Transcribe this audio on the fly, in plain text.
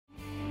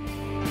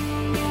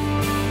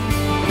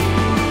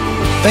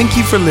Thank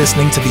you for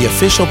listening to the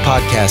official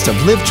podcast of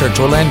Live Church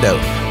Orlando,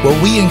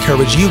 where we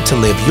encourage you to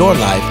live your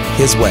life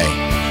His way.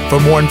 For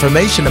more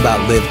information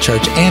about Live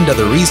Church and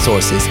other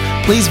resources,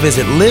 please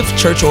visit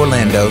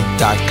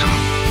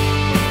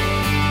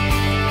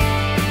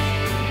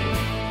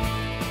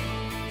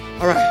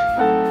livechurchorlando.com. All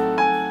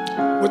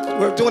right.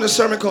 We're doing a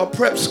sermon called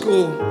Prep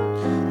School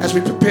as we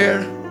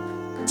prepare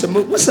to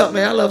move. What's up,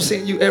 man? I love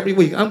seeing you every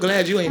week. I'm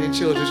glad you ain't in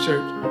children's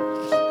church.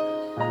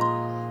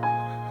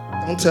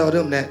 Don't tell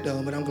them that,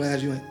 though, but I'm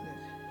glad you ain't.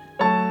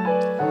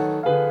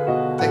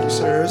 Thank you,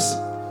 sirs.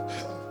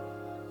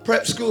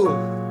 Prep School.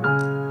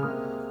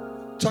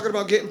 Talking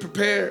about getting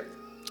prepared.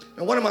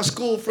 And one of my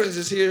school friends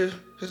is here.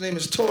 His name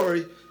is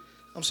Tori.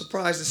 I'm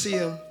surprised to see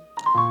him.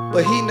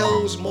 But he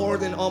knows more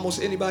than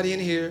almost anybody in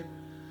here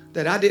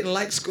that I didn't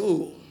like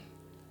school.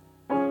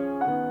 And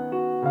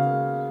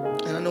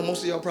I know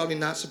most of y'all probably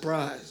not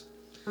surprised.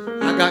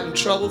 I got in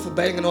trouble for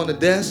banging on the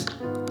desk.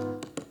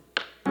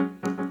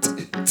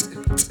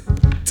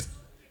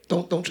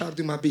 Don't try to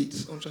do my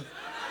beats. Don't try.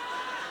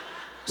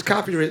 It's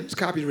copywritten. It's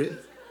copywritten.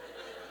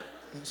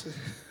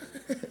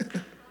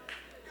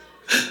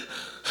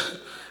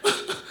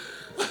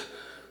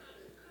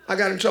 I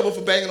got in trouble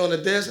for banging on the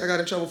desk. I got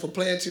in trouble for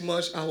playing too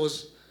much. I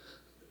was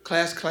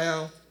class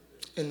clown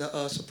in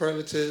the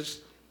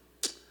superlatives.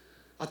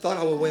 I thought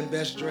I would win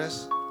best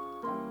dress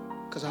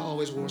because I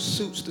always wore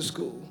suits to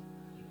school.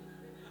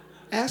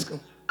 Ask him.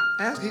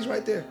 Ask. He's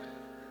right there.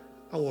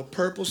 I wore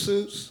purple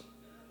suits,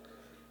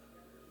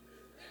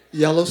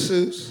 yellow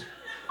suits.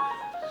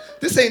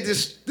 This ain't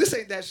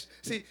that.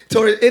 See,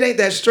 Tori, it ain't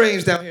that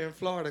strange down here in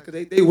Florida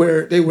because they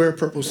wear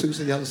purple suits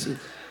and yellow suits.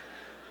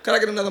 Can I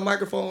get another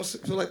microphone? I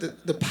feel like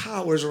the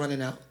power's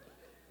running out.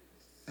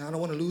 And I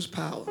don't want to lose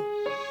power.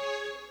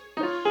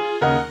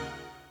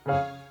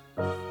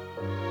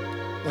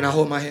 When I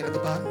hold my hand at the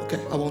bottom,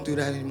 okay, I won't do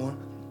that anymore.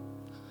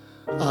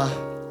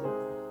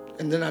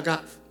 And then I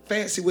got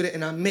fancy with it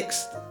and I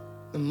mixed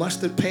the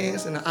mustard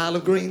pants and the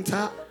olive green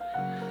top.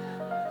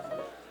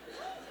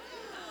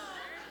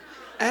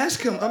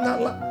 Ask him,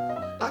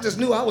 I just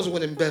knew I was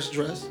winning best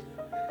dress.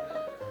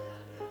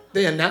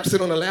 They announced it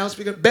on the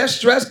loudspeaker.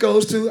 Best dress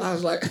goes to, I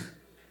was like,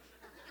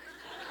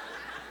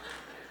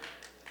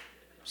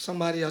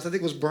 somebody else, I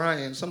think it was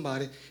Brian,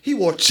 somebody. He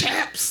wore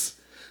chaps.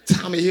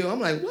 Tommy Hill. I'm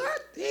like,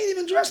 what? He ain't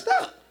even dressed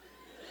up.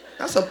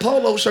 That's a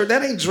polo shirt.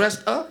 That ain't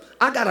dressed up.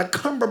 I got a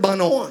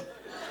cummerbund on.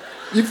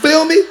 You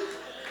feel me?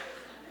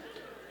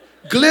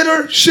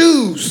 Glitter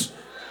shoes.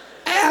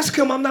 Ask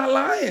him, I'm not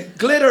lying.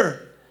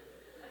 Glitter.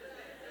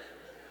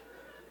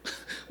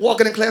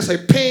 Walking in class, say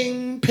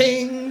ping,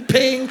 ping,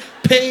 ping,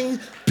 ping,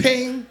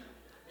 ping.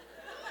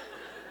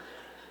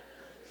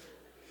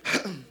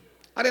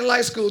 I didn't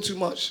like school too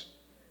much,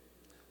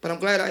 but I'm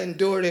glad I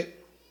endured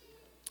it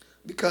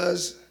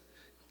because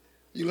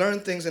you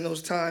learn things in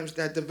those times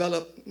that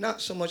develop not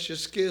so much your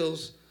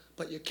skills,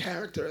 but your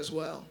character as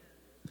well.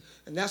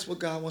 And that's what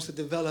God wants to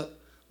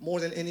develop more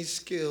than any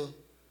skill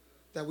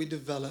that we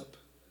develop.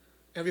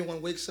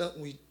 Everyone wakes up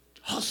and we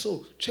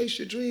hustle, chase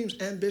your dreams.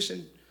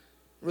 Ambition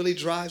really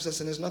drives us,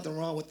 and there's nothing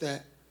wrong with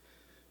that.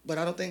 But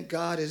I don't think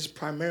God is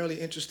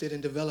primarily interested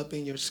in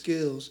developing your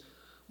skills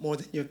more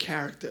than your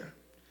character.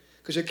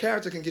 Because your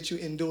character can get you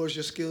indoors,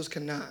 your skills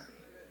cannot.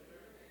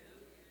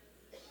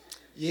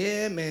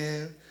 Yeah,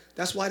 man.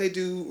 That's why they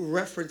do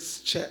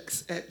reference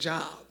checks at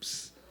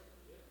jobs.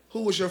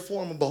 Who was your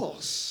former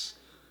boss?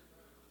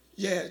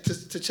 Yeah,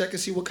 to check and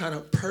see what kind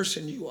of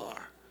person you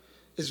are.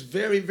 It's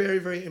very, very,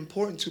 very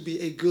important to be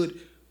a good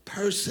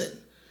person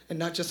and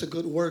not just a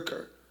good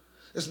worker.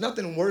 There's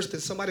nothing worse than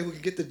somebody who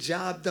can get the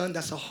job done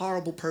that's a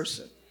horrible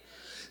person.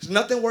 There's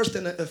nothing worse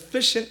than an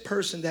efficient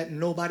person that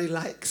nobody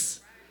likes.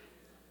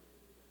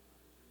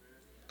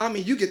 I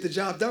mean, you get the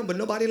job done, but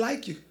nobody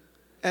like you.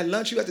 At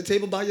lunch, you at the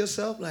table by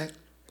yourself, like.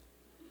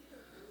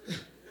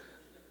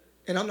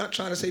 And I'm not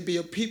trying to say be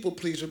a people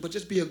pleaser, but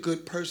just be a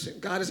good person.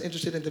 God is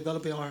interested in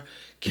developing our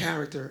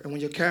character. And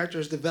when your character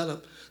is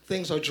developed,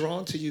 things are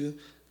drawn to you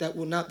that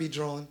will not be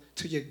drawn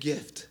to your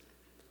gift.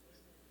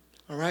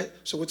 All right?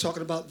 So we're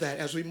talking about that.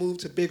 As we move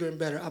to bigger and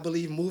better, I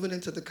believe moving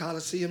into the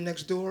Coliseum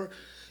next door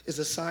is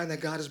a sign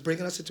that God is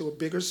bringing us into a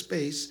bigger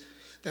space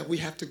that we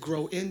have to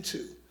grow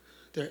into.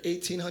 There are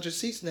 1,800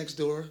 seats next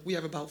door. We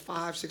have about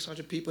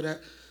 500-600 people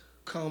that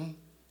come,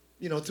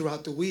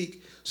 throughout the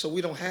week. So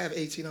we don't have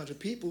 1,800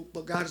 people,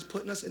 but God is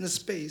putting us in a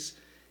space,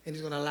 and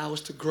He's going to allow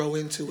us to grow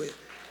into it.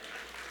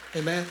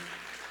 Amen?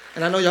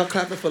 And I know y'all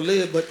clapping for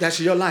Liv, but that's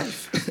your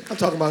life. I'm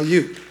talking about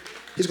you.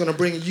 He's going to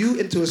bring you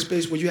into a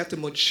space where you have to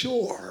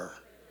mature.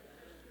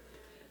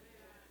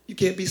 You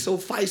can't be so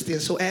feisty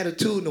and so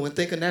attitudinal and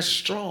thinking that's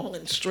strong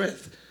and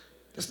strength.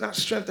 That's not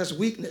strength, that's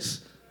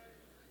weakness.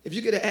 If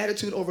you get an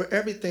attitude over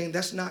everything,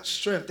 that's not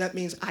strength. That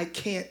means I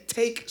can't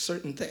take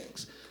certain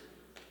things.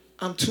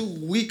 I'm too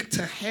weak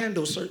to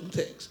handle certain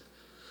things.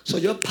 So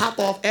your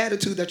pop-off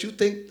attitude that you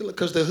think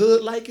because the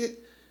hood like it,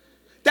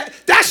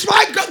 that's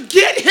right, go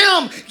get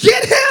him,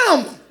 get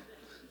him.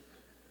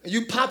 And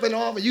you popping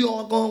off and you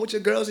all going with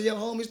your girls and your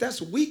homies,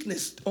 that's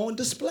weakness on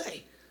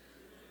display.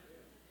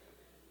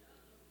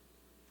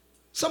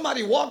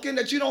 Somebody walk in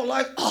that you don't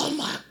like,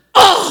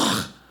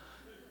 oh,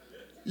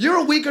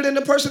 you're weaker than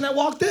the person that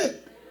walked in.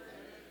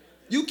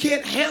 You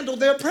can't handle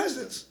their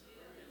presence.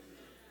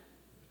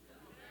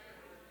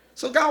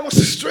 So God wants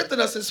to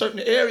strengthen us in certain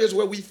areas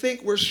where we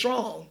think we're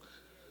strong.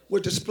 We're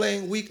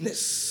displaying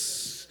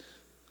weakness.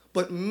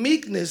 But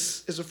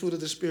meekness is a fruit of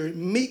the Spirit.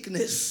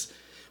 Meekness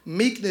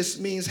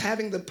means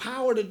having the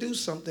power to do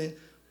something,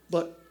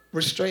 but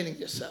restraining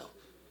yourself.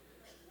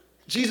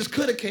 Jesus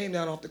could have came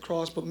down off the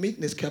cross, but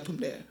meekness kept him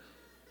there.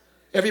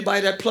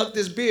 Everybody that plucked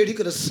his beard, he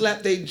could have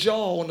slapped their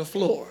jaw on the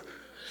floor.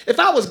 If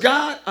I was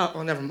God,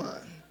 oh, never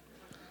mind.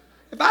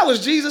 If I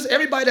was Jesus,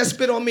 everybody that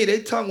spit on me,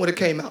 their tongue would have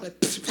came out. Like,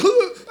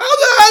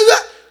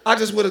 I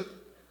just would have.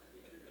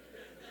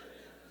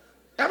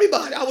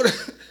 Everybody, I would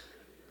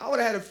have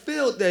had a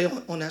field day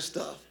on that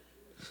stuff.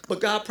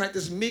 But God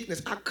practiced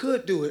meekness. I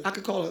could do it. I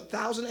could call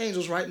 1,000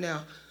 angels right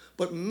now.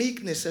 But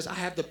meekness says I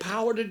have the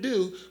power to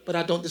do, but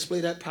I don't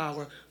display that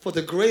power for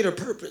the greater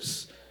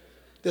purpose.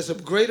 There's a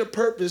greater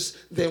purpose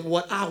than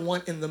what I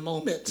want in the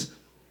moment.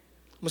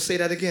 I'm going to say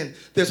that again.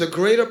 There's a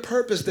greater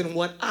purpose than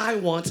what I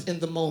want in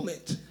the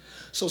moment.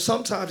 So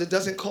sometimes it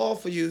doesn't call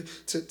for you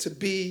to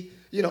be,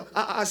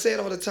 I say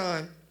it all the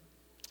time,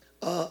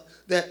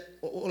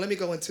 let me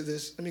go into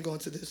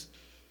this.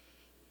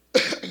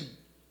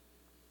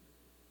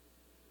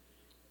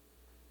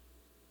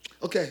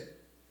 Okay.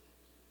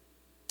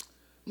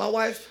 My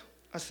wife,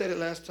 I said it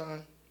last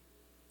time,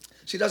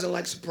 she doesn't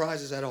like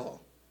surprises at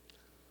all.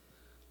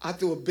 I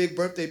threw a big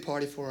birthday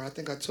party for her. I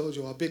think I told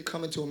you, a big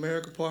Coming to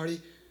America party.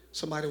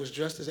 Somebody was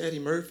dressed as Eddie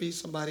Murphy.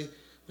 Somebody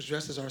was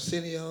dressed as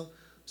Arsenio.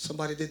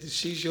 Somebody did the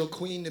She's Your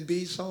Queen to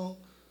Be song.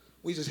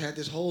 We just had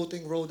this whole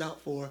thing rolled out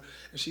for her,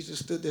 and she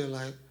just stood there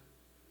like,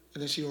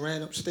 and then she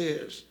ran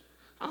upstairs.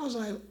 I was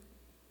like,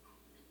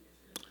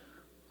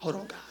 hold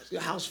on, guys. Your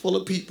house full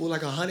of people,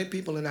 like 100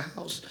 people in the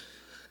house.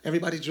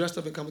 Everybody dressed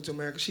up and Coming to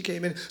America. She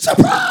came in,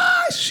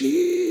 surprise,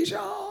 she's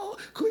your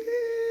queen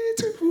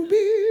to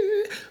be.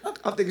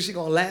 I'm thinking she's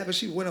going to laugh, and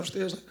she went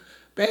upstairs like,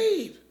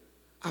 babe,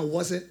 I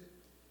wasn't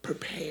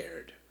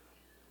prepared.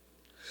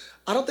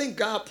 I don't think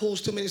God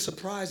pulls too many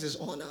surprises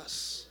on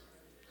us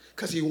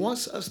because he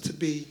wants us to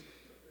be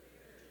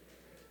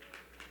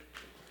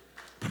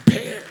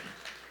prepared.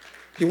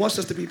 He wants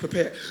us to be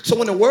prepared. So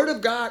when the word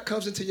of God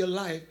comes into your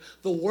life,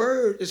 the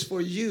word is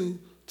for you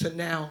to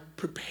now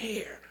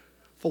prepare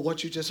for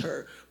what you just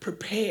heard.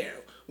 Prepare.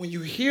 When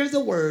you hear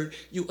the word,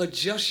 you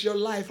adjust your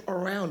life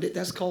around it.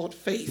 That's called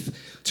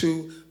faith,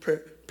 to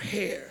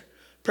prepare.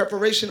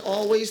 Preparation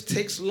always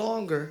takes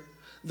longer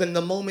than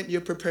the moment you're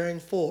preparing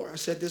for. I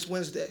said this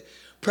Wednesday.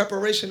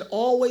 Preparation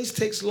always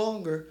takes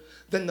longer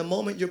than the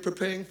moment you're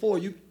preparing for.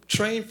 You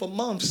train for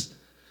months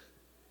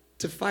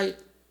to fight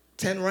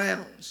 10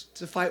 rounds,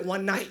 to fight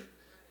one night.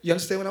 You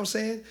understand what I'm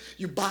saying?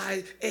 You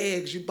buy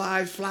eggs, you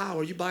buy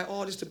flour, you buy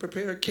all this to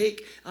prepare a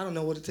cake. I don't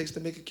know what it takes to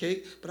make a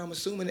cake, but I'm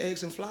assuming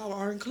eggs and flour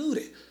are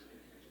included.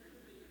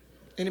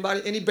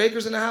 Anybody, any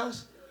bakers in the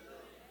house?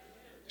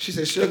 She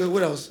said sugar,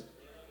 what else?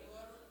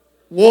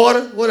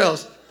 Water, what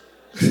else?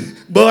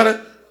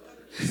 Butter,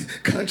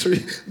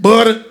 country,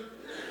 butter.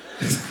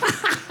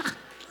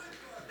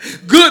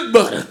 Good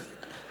butter.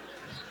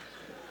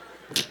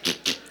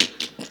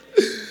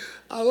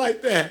 I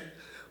like that.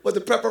 But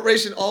the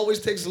preparation always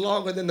takes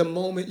longer than the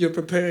moment you're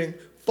preparing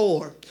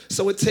for.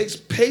 So it takes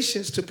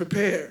patience to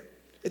prepare.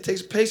 It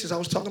takes patience. I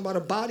was talking about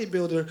a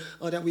bodybuilder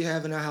that we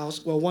have in our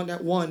house. Well, one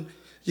that won,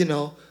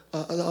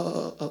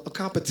 a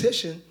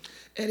competition.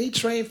 And he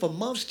trained for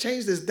months,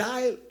 changed his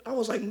diet. I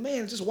was like,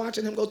 man, just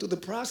watching him go through the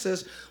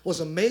process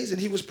was amazing.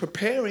 He was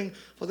preparing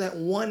for that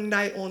one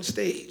night on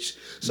stage.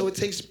 So it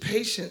takes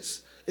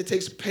patience. It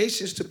takes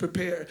patience to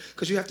prepare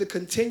because you have to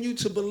continue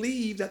to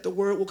believe that the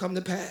word will come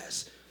to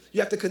pass. You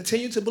have to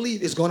continue to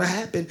believe it's going to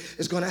happen,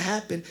 it's going to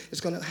happen,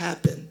 it's going to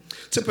happen.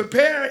 To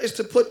prepare is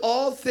to put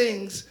all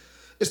things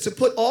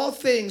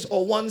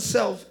or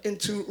oneself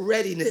into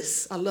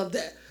readiness. I love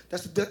that.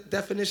 That's the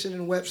definition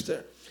in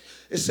Webster.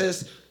 It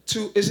says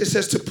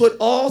to put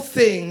all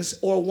things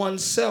or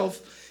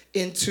oneself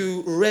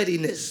into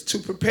readiness. To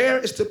prepare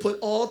is to put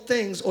all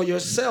things or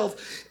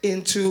yourself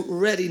into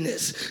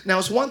readiness. Now,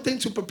 it's one thing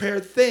to prepare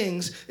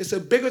things. It's a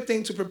bigger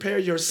thing to prepare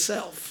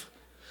yourself.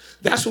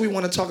 That's what we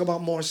want to talk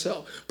about more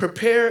so.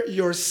 Prepare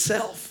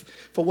yourself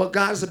for what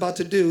God is about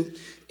to do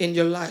in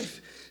your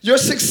life. Your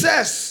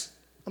success.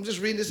 I'm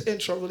just reading this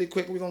intro really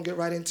quick. We're going to get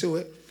right into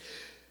it.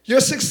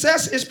 Your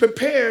success is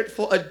prepared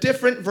for a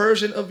different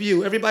version of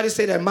you. Everybody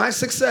say that. My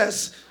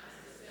success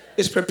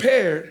is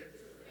prepared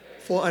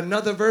for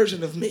another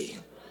version of me.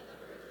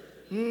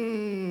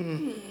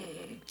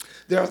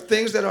 There are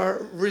things that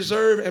are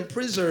reserved and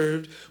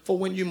preserved for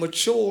when you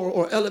mature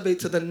or elevate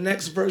to the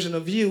next version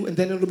of you, and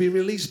then it'll be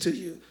released to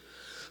you.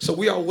 So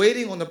we are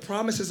waiting on the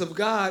promises of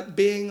God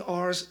being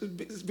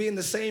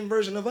the same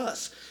version of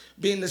us,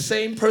 being the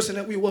same person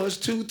that we was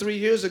 2-3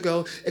 years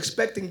ago,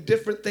 expecting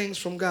different things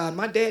from God.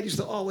 My dad used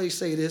to always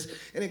say this,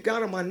 and it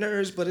got on my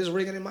nerves, but it's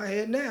ringing in my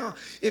head now.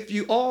 If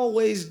you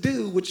always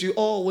do what you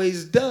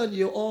always done,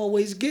 you'll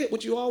always get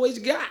what you always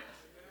got.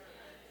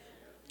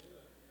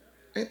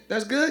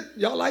 That's good.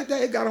 Y'all like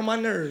that? It got on my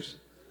nerves.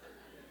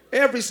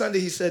 Every Sunday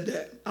he said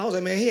that. I was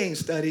like, man, he ain't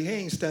study. He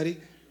ain't study.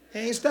 He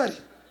ain't study.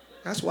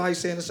 That's why he's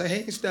saying the same. He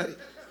ain't study.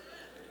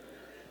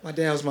 My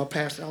dad was my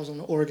pastor. I was on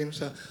the organ.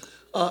 So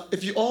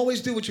if you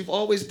always do what you've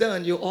always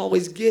done, you'll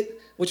always get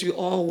what you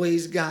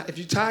always got. If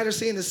you're tired of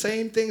seeing the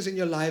same things in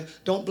your life,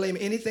 don't blame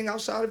anything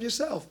outside of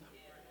yourself.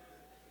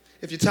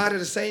 If you're tired of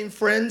the same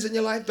friends in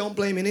your life, don't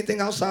blame anything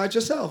outside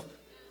yourself.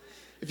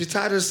 If you're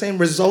tired of the same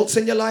results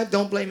in your life,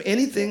 don't blame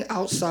anything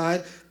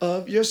outside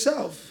of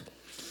yourself.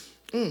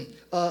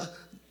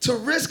 To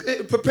risk,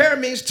 prepare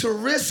means to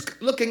risk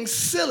looking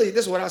silly.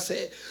 This is what I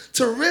said.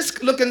 To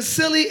risk looking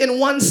silly in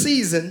one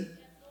season.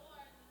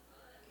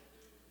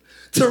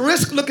 To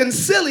risk looking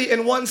silly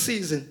in one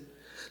season.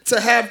 To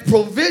have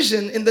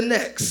provision in the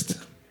next.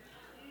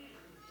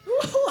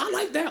 Ooh, I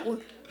like that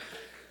one.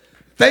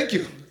 Thank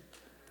you.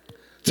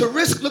 To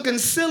risk looking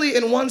silly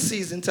in one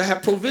season, to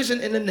have provision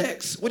in the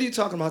next. What are you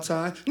talking about,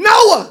 Tye?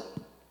 Noah!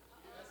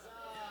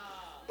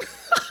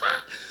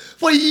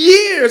 For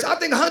years, I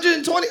think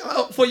 120,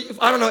 for,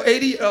 I don't know,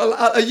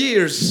 80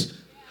 years,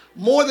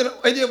 more than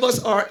any of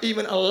us are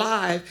even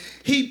alive,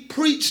 he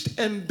preached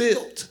and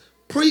built.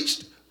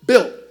 Preached,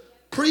 built.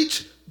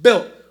 Preached,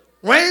 built.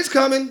 Rain's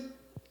coming.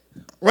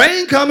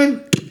 Rain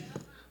coming.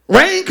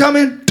 Rain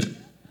coming.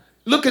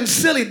 Looking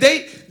silly.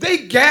 They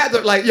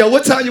gathered like, yo,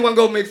 what time you want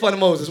to go make fun of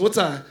Moses? What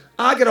time?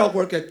 I get off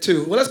work at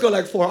 2. Well, let's go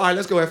like 4. All right,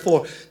 let's go at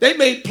 4. They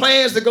made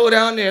plans to go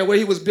down there where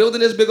he was building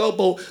this big old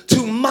boat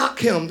to mock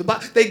him.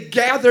 They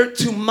gathered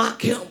to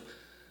mock him.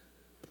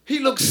 He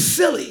looked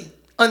silly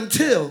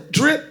until,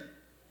 drip.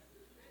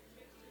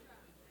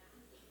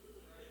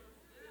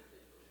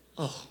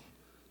 Oh,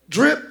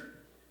 drip.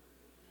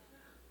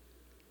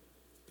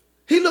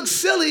 He looked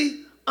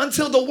silly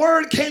until the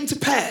word came to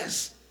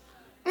pass.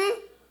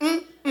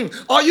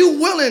 Are you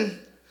willing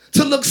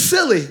to look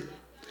silly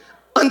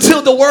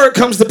until the word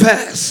comes to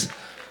pass?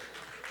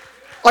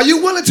 Are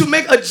you willing to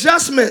make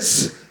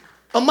adjustments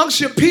amongst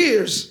your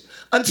peers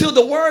until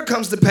the word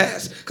comes to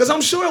pass? Because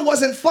I'm sure it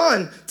wasn't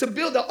fun to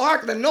build an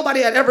ark that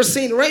nobody had ever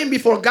seen rain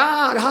before.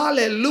 God,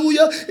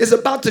 hallelujah, is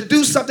about to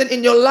do something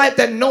in your life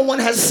that no one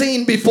has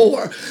seen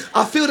before.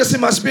 I feel this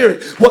in my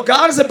spirit. What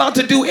God is about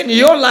to do in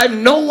your life,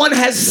 no one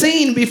has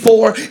seen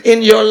before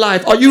in your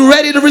life. Are you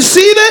ready to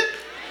receive it?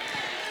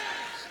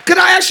 Can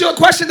I ask you a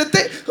question?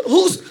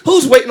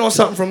 Who's waiting on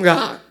something from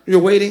God? You're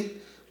waiting?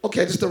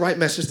 Okay, this is the right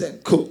message then.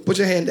 Cool. Put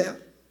your hand down.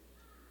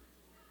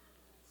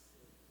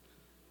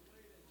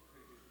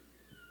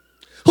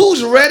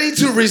 Who's ready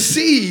to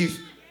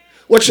receive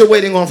what you're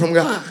waiting on from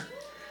God?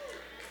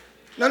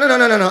 No.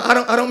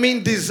 I don't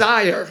mean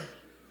desire.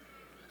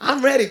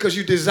 I'm ready because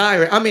you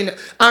desire it. I mean,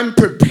 I'm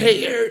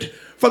prepared.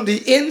 From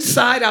the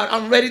inside out,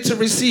 I'm ready to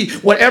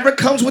receive. Whatever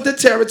comes with the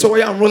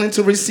territory, I'm willing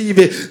to receive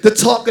it. The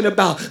talking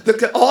about,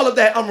 all of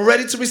that, I'm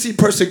ready to receive.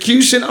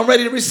 Persecution, I'm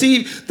ready to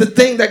receive the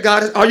thing that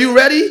God is. Are you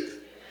ready?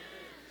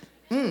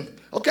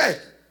 Okay.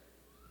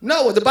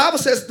 Noah, the Bible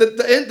says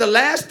that the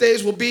last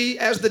days will be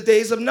as the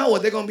days of Noah.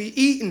 They're going to be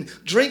eating,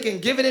 drinking,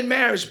 giving in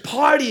marriage,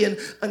 partying,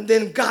 and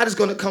then God is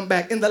going to come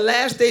back. In the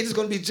last days, it's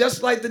going to be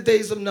just like the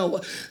days of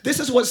Noah. This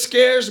is what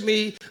scares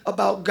me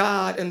about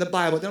God and the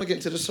Bible. Then I'll get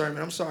into the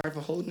sermon. I'm sorry for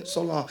holding it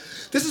so long.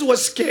 This is what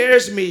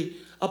scares me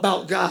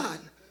about God,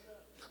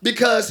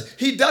 because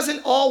he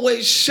doesn't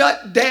always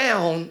shut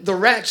down the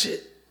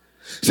ratchet.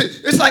 See,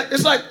 it's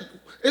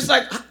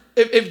like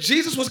if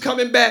Jesus was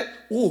coming back,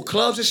 ooh,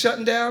 clubs are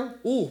shutting down,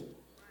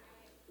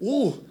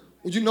 Ooh,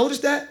 would you notice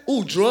that?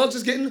 Ooh,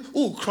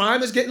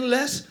 crime is getting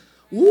less.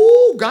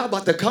 Ooh, God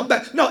about to come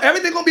back. No,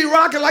 everything gonna be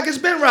rocking like it's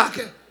been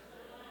rocking.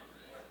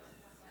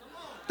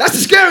 That's the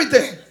scary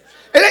thing.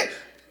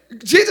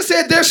 Jesus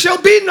said, there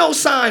shall be no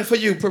sign for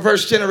you,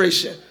 perverse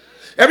generation.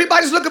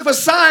 Everybody's looking for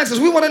signs because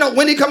we want to know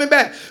when he's coming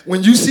back.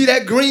 When you see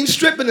that green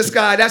strip in the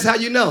sky, that's how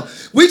you know.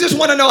 We just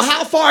want to know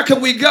how far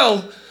can we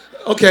go.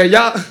 Okay,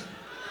 y'all.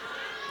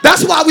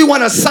 That's why we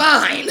want a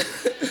sign.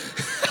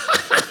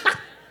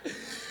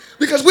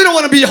 Because we don't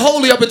want to be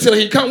holy up until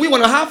he comes. We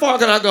want to know, how far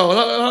can I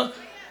go?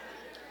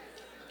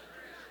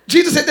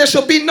 Jesus said there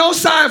shall be no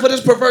sign for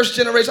this perverse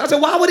generation. I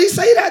said, why would he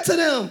say that to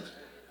them?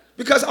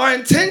 Because our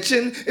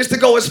intention is to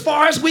go as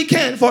far as we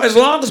can, for as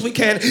long as we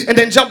can, and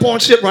then jump on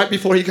ship right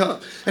before he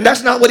comes. And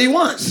that's not what he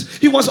wants.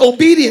 He wants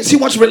obedience. He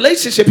wants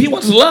relationship. He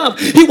wants love.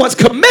 He wants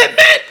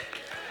commitment.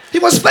 He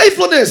wants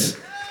faithfulness.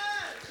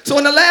 So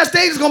in the last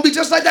days, it's going to be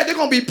just like that. They're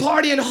going to be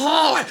partying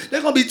hard.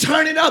 They're going to be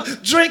turning up,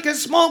 drinking,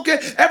 smoking.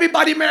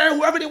 Everybody marrying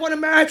whoever they want to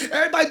marry.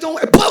 Everybody doing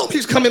it. Boom,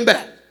 he's coming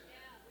back.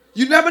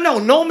 You never know.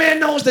 No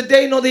man knows the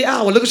day nor the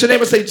hour. Look at your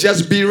neighbor and say,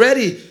 just be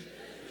ready.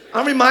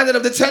 I'm reminded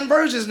of the 10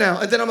 virgins now.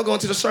 And then I'm going to go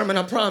into the sermon,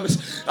 I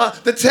promise.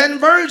 The 10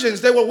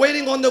 virgins, they were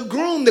waiting on the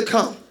groom to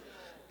come.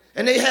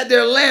 And they had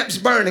their lamps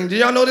burning. Do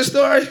y'all know this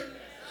story?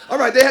 All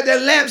right, they had their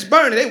lamps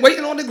burning. They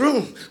waiting on the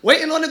groom,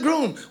 waiting on the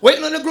groom,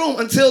 waiting on the groom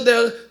until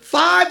their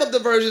 5 of the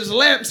virgins'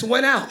 lamps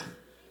went out.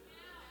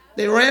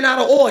 They ran out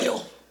of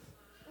oil.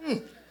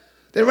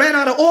 They ran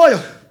out of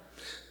oil.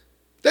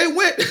 They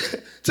went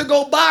to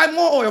go buy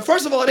more oil.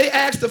 First of all, they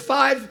asked the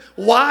 5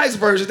 wise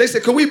virgins. They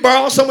said, can we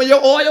borrow some of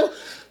your oil?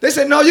 They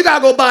said, no, you got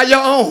to go buy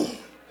your own.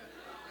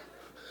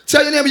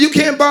 Tell your neighbor, you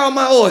can't borrow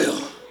my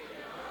oil.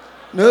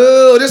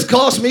 No, this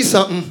cost me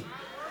something.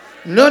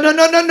 No.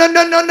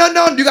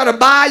 You got to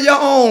buy your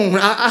own.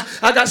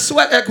 I got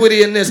sweat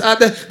equity in this. No.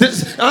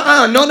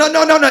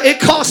 It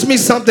cost me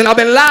something. I've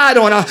been lied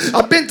on.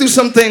 I've been through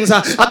some things.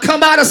 I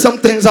come out of some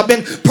things. I've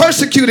been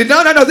persecuted.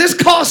 No. This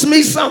cost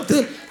me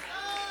something.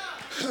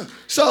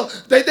 So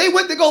they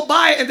went to go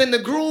buy it, and then the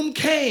groom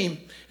came,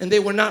 and they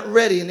were not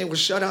ready, and they were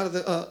shut out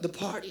of the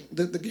party,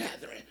 the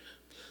gathering.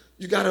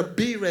 You got to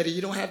be ready.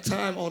 You don't have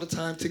time all the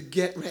time to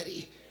get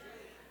ready.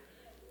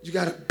 You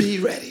got to be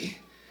ready.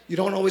 You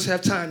don't always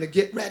have time to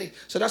get ready.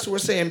 So that's what we're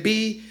saying.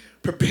 Be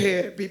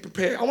prepared. Be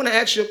prepared. I want to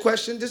ask you a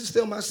question. This is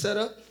still my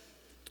setup.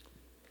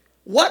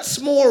 What's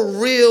more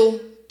real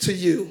to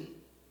you?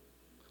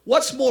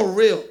 What's more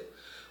real?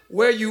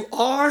 Where you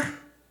are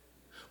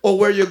or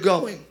where you're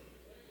going?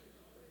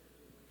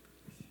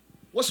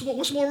 What's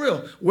more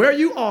real? Where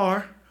you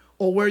are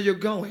or where you're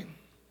going?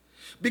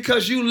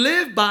 Because you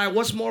live by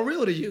what's more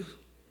real to you.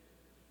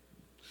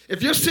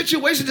 If your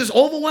situation is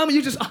overwhelming,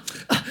 you just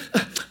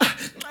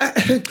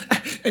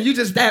and you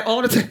just that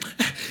all the time.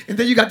 And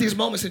then you got these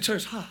moments in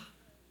church.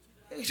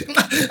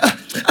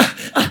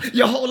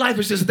 Your whole life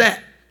is just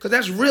that. Because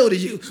that's real to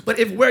you. But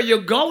if where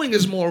you're going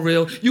is more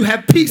real, you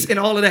have peace in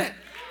all of that.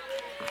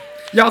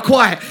 Y'all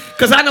quiet.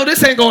 Because I know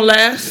this ain't going to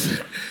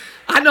last.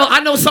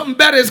 I know something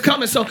better is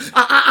coming. So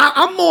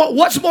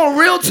what's more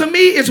real to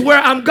me is where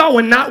I'm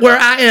going, not where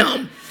I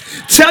am.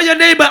 Tell your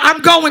neighbor,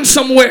 I'm going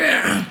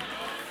somewhere.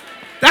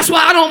 That's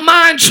why I don't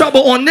mind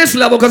trouble on this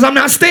level, because I'm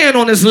not staying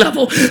on this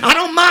level. I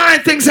don't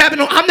mind things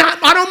happening.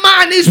 I don't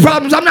mind these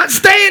problems. I'm not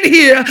staying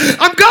here.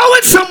 I'm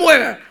going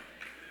somewhere.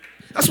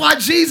 That's why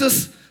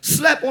Jesus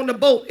slept on the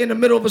boat in the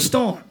middle of a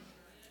storm.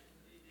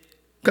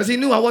 Because he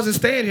knew I wasn't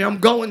staying here. I'm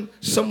going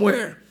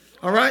somewhere.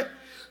 All right?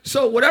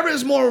 So whatever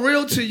is more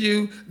real to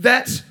you,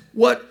 that's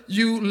what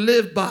you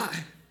live by.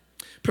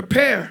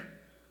 Prepare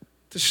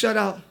to shut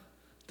out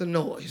the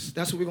noise.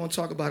 That's what we're going to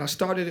talk about. I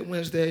started it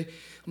Wednesday.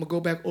 I'm going to go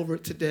back over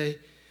it today.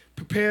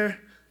 Prepare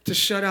to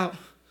shut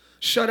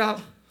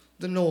out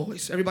the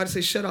noise. Everybody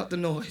say, shut out the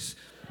noise.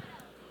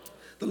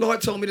 The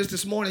Lord told me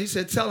this morning. He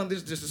said, tell him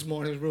this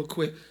morning real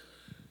quick.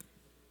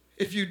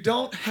 If you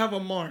don't have a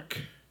mark,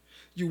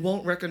 you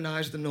won't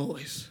recognize the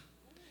noise.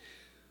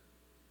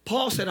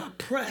 Paul said, I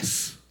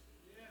press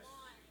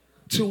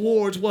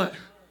towards what?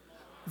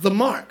 The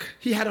mark.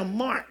 He had a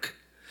mark.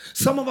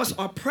 Some of us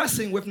are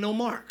pressing with no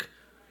mark.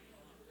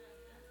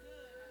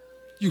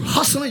 You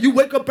hustling, you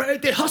wake up every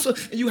day, hustle,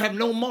 and you have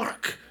no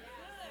mark.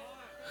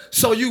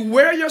 So you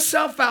wear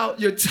yourself out,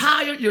 you're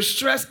tired, you're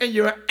stressed, and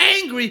you're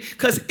angry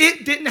because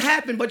it didn't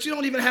happen, but you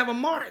don't even have a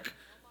mark.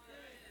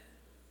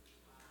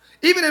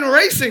 Even in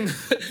racing,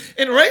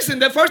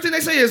 the first thing they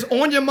say is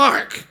on your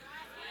mark.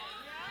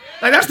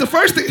 Like that's the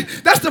first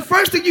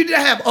thing you need to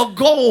have, a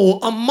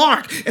goal, a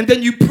mark, and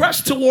then you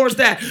press towards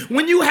that.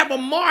 When you have a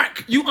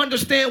mark, you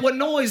understand what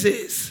noise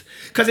is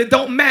because it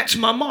don't match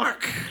my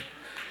mark.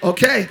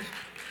 Okay?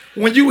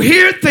 When you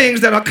hear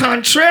things that are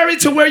contrary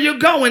to where you're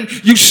going,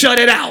 you shut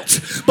it out.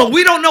 But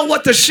we don't know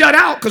what to shut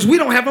out because we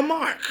don't have a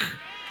mark.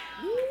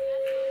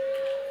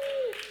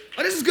 Oh,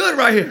 this is good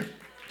right here.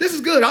 This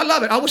is good. I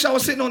love it. I wish I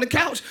was sitting on the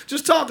couch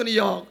just talking to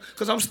y'all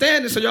because I'm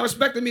standing, so y'all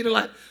expecting me to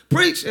like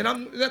preach,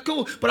 and that's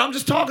cool. But I'm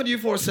just talking to you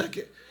for a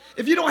second.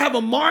 If you don't have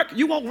a mark,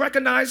 you won't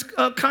recognize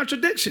a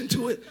contradiction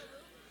to it.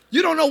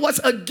 You don't know what's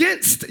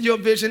against your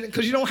vision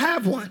because you don't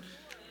have one.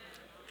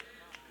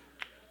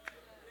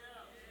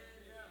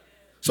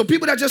 So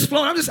people that just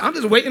flow, I'm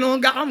just waiting on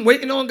God. I'm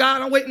waiting on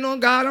God. I'm waiting on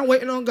God. I'm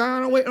waiting on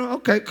God. I'm waiting on.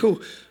 Okay, cool.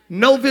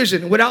 No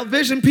vision. Without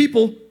vision,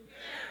 people.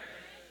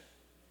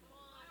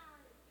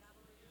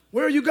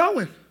 Where are you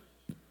going?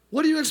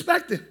 What are you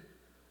expecting?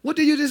 What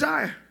do you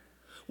desire?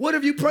 What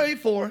have you prayed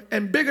for?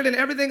 And bigger than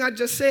everything I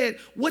just said,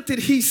 what did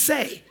he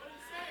say?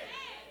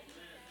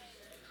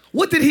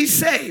 What did he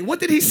say?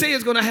 What did he say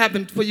is going to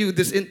happen for you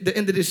the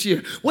end of this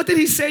year? What did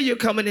he say you're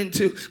coming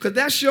into? Because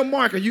that's your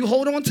marker. You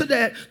hold on to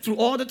that through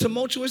all the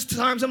tumultuous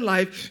times in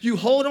life. You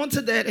hold on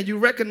to that and you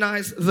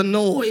recognize the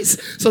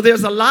noise. So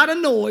there's a lot of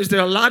noise. There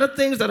are a lot of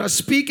things that are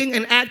speaking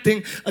and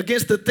acting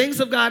against the things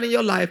of God in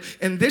your life.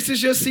 And this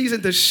is your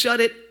season to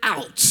shut it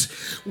out.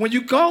 When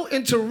you go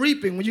into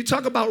reaping, when you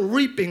talk about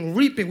reaping,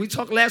 we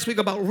talked last week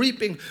about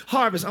reaping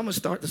harvest. I'm going to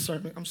start the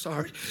sermon. I'm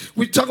sorry.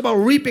 We talk about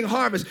reaping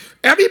harvest.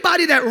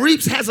 Everybody that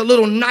reaps has a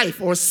little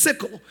knife or a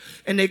sickle,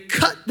 and they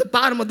cut the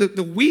bottom of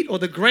the wheat or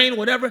the grain,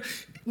 whatever.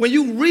 When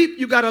you reap,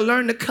 you got to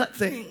learn to cut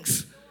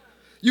things.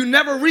 You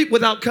never reap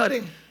without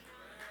cutting.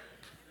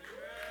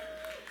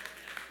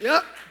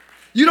 Yep.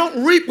 You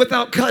don't reap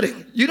without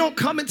cutting. You don't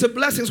come into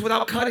blessings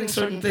without cutting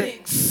certain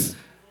things.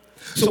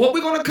 So what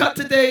we're going to cut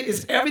today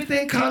is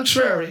everything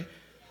contrary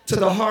to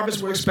the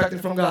harvest we're expecting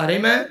from God.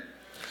 Amen?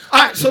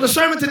 All right, so the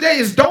sermon today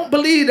is don't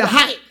believe the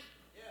hype.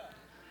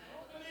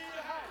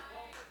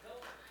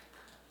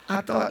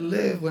 I thought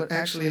Liv would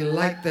actually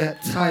like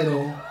that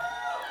title.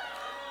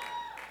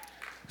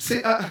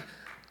 See,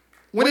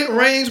 when it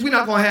rains, we're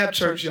not going to have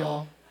church,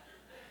 y'all.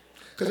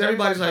 Because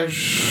everybody's like,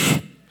 shh.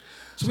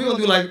 So we're going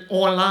to do like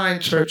online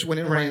church when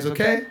it rains,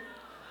 okay?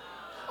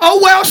 Oh,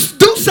 well,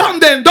 do something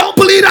then. Don't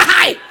believe the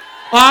hype.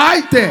 All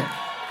right, then.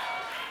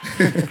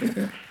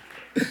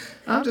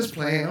 I'm just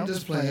playing. Don't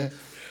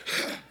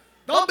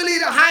believe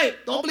the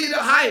hype. Don't believe the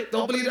hype.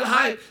 Don't believe the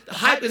hype. The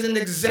hype is an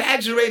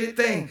exaggerated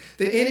thing.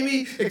 The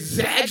enemy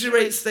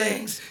exaggerates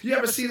things. You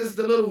ever see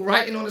the little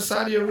writing on the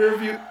side of your rear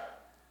view?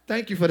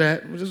 Thank you for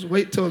that. We'll just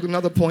wait till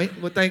another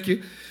point. Well, thank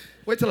you.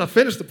 Wait till I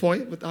finish the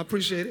point, but I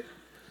appreciate it.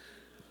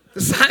 The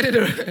side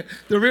of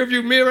the rear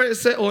view mirror, it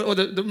said, or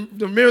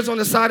the mirrors on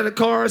the side of the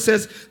car, it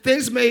says,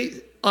 things may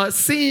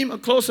seem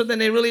closer than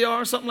they really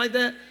are, something like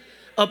that.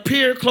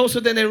 Appear closer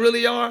than they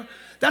really are.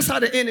 That's how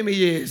the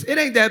enemy is. It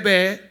ain't that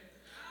bad.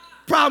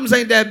 Problems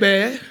ain't that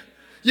bad.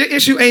 Your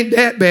issue ain't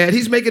that bad.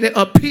 He's making it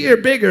appear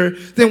bigger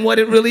than what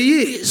it really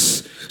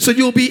is. So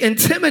you'll be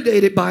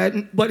intimidated by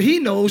it, but he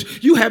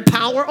knows you have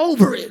power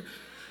over it.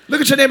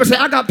 Look at your neighbor and say,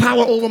 I got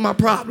power over my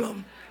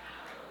problem.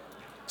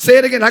 Say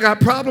it again. I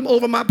got problem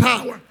over my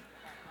power.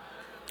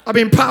 I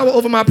mean power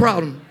over my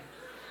problem.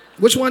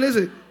 Which one is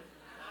it?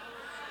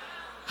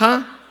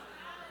 Huh?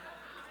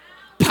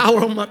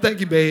 Power over my, thank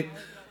you, babe.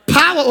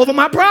 Power over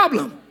my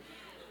problem.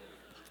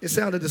 It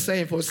sounded the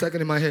same for a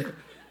second in my head.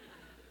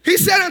 He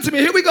said unto me,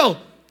 here we go,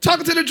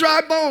 talking to the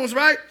dry bones,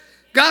 right?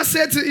 God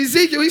said to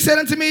Ezekiel, he said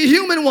unto me,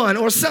 human one,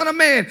 or son of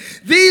man,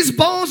 these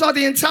bones are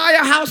the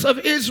entire house of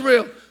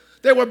Israel.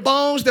 There were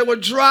bones that were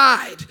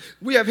dried.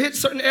 We have hit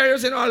certain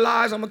areas in our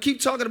lives. I'm going to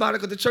keep talking about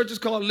it because the church is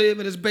called Live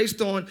and it's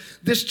based on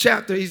this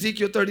chapter,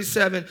 Ezekiel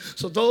 37.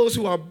 So those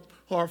who are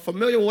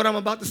familiar with what I'm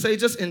about to say,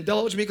 just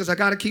indulge me because I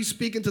got to keep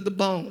speaking to the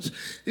bones.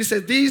 He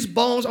said, these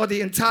bones are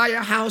the entire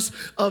house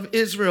of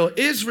Israel.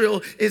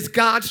 Israel is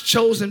God's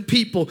chosen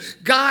people.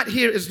 God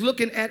here is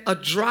looking at a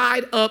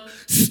dried up,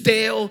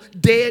 stale,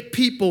 dead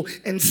people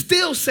and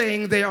still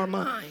saying they are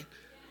mine.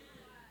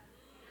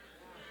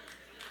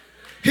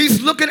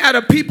 He's looking at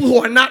a people who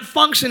are not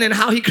functioning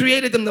how he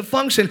created them to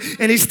function,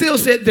 and he still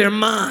said they're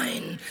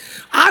mine.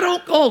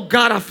 Oh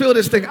God, I feel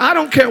this thing. I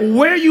don't care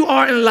where you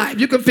are in life.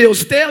 You can feel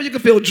stale, you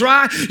can feel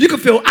dry, you can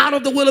feel out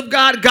of the will of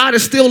God. God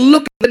is still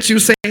looking at you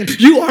saying,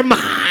 you are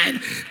mine.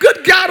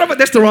 Good God,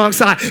 that's the wrong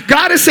side.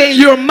 God is saying,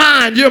 you're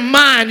mine, you're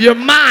mine, you're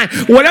mine.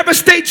 Whatever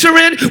state you're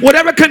in,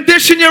 whatever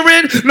condition you're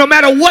in, no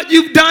matter what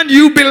you've done,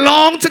 you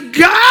belong to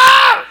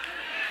God.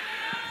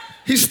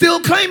 He's still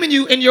claiming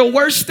you in your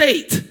worst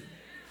state.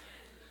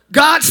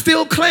 God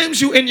still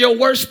claims you in your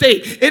worst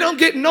state. It don't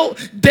get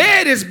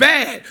dead is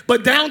bad,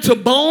 but down to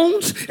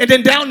bones and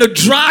then down to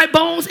dry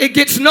bones, it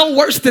gets no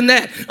worse than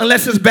that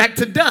unless it's back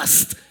to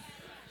dust.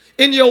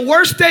 In your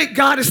worst state,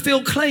 God is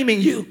still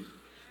claiming you.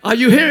 Are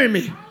you hearing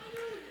me?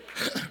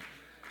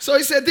 So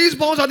he said, these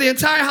bones are the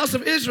entire house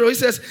of Israel. He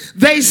says,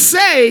 they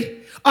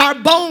say our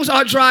bones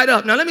are dried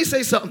up. Now let me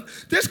say something.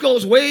 This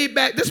goes way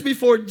back. This is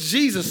before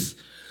Jesus.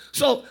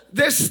 So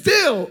there's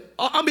still,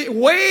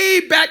 way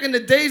back in the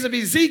days of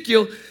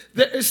Ezekiel,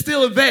 there is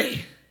still a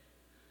they.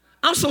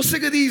 I'm so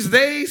sick of these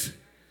theys.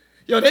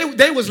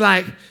 They was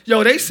like,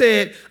 they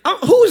said,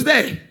 who's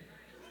they?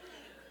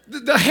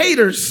 The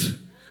haters.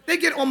 They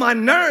get on my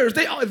nerves.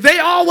 They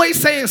always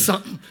saying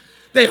something.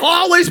 They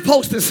always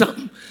posting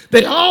something.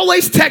 They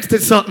always texted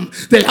something.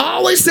 They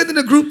always sending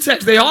a group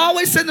text. They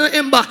always sending an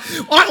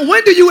inbox.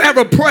 When do you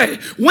ever pray?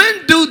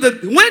 When does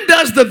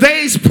the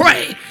theys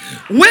pray?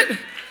 When?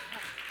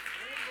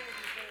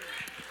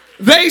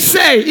 They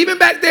say, even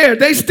back there,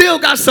 they still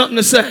got something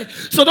to say.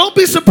 So don't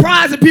be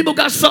surprised if people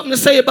got something to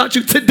say about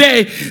you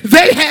today.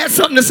 They had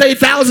something to say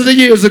thousands of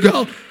years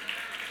ago.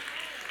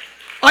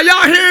 Are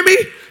y'all hearing me?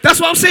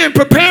 That's what I'm saying.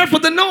 Prepare for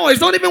the noise.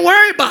 Don't even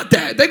worry about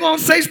that. They're going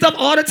to say stuff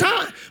all the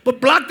time.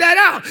 But block that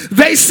out.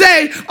 They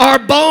say our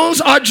bones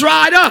are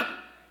dried up.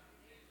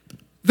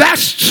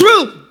 That's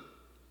true.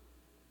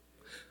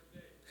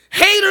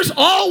 Haters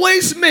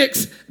always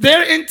mix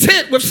their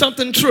intent with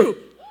something true.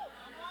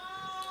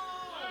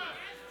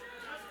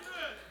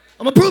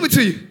 I'm going to prove it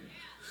to you.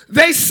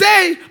 They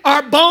say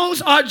our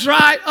bones are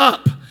dried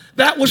up.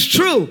 That was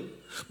true.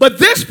 But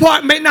this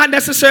part may not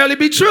necessarily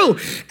be true.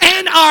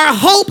 And our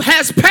hope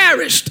has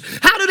perished.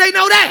 How do they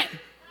know that?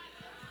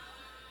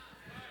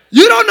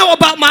 You don't know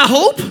about my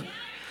hope.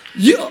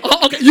 You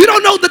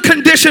don't know the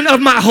condition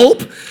of my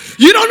hope.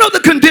 You don't know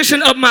the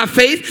condition of my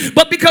faith.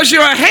 But because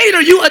you're a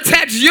hater, you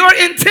attach your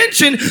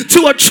intention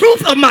to a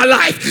truth of my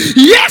life.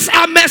 Yes,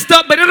 I messed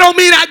up, but it don't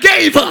mean I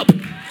gave up.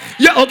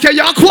 Yeah, okay,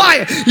 y'all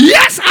quiet.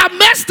 Yes, I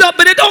messed up,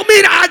 but it don't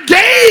mean I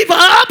gave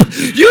up.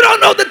 You don't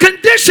know the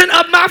condition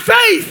of my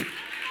faith.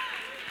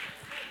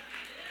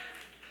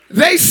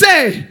 They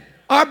say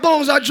our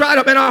bones are dried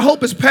up and our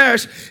hope is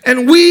perished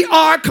and we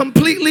are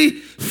completely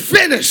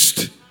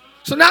finished.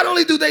 So not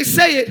only do they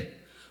say it,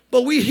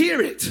 but we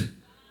hear it.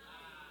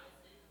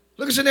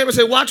 Look at your neighbor and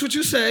say, watch what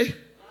you say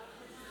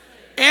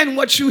and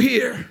what you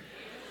hear.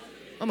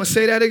 I'm going to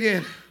say that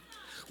again.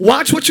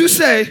 Watch what you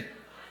say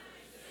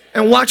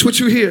and watch what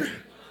you hear.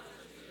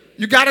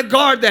 You got to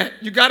guard that.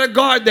 You got to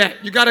guard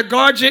that. You got to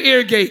guard your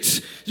ear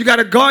gates. You got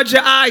to guard your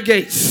eye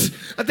gates.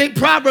 I think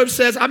Proverbs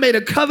says, I made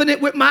a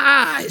covenant with my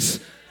eyes.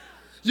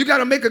 You got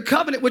to make a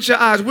covenant with your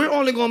eyes. We're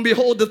only going to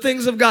behold the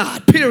things of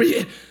God,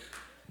 period.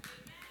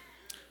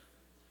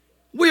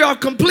 We are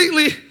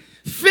completely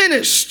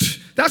finished.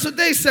 That's what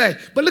they say.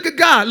 But look at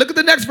God. Look at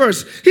the next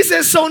verse. He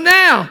says, so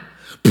now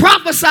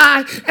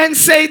prophesy and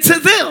say to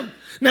them.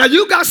 Now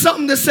you got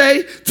something to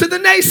say to the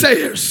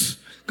naysayers.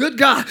 Good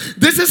God.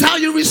 This is how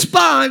you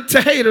respond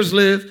to haters,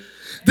 Liv.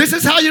 This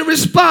is how you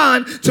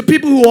respond to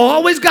people who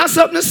always got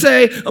something to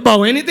say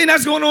about anything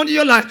that's going on in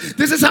your life.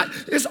 This is how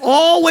it's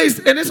always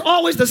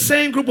the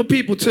same group of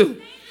people too.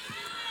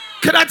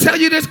 Can I tell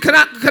you this? Can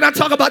I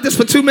talk about this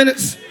for 2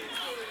 minutes?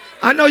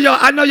 I know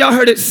y'all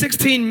heard it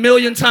 16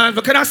 million times,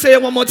 but can I say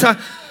it one more time?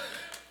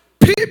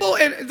 People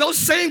in those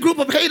same group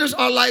of haters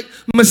are like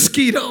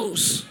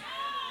mosquitoes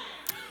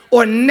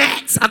or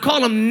gnats. I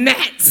call them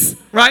gnats,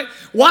 right?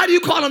 Why do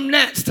you call them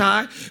gnats,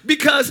 Ty?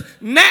 Because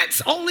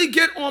gnats only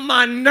get on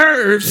my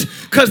nerves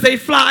because they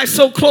fly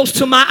so close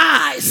to my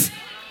eyes.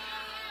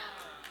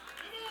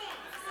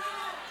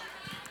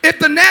 If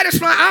the gnat is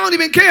flying, I don't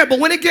even care. But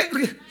when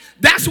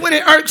that's when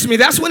it irks me.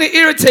 That's when it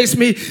irritates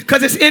me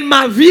because it's in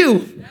my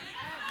view.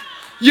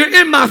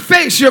 You're in my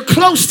face. You're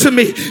close to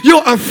me.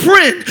 You're a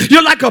friend.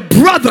 You're like a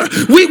brother.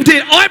 We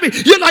did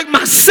everything. You're like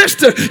my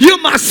sister.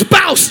 You're my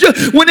spouse.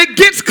 When it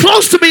gets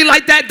close to me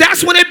like that,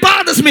 that's when it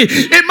bothers me.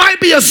 It might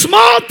be a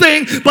small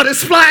thing, but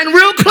it's flying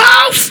real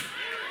close.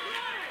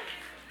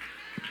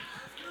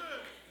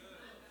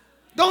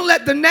 Don't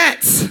let the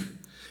gnats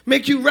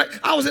make you wreck.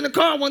 I was in the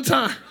car one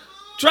time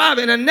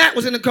driving, and a gnat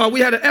was in the car. We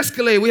had an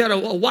Escalade. We had a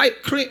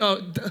white cream,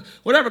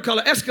 whatever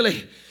color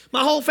Escalade.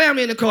 My whole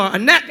family in the car. A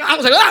gnat. I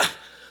was like, ah!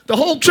 The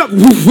whole truck,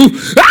 woof,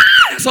 woof. Ah!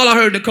 That's all I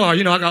heard in the car.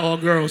 You know, I got all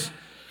girls.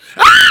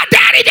 Ah,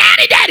 daddy,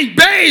 daddy, daddy,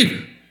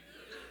 babe.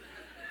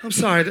 I'm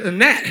sorry, the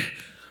gnat.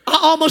 I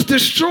almost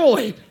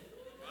destroyed.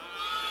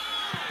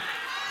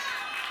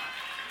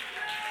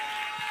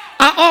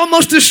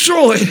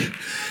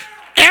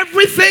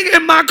 Everything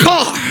in my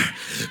car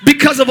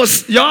because of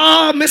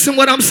y'all missing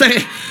what I'm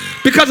saying.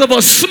 Because of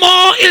a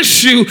small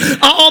issue,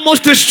 I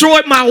almost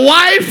destroyed my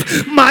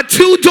wife, my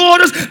 2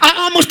 daughters. I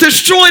almost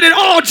destroyed it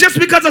all just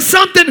because of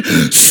something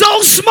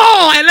so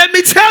small. And let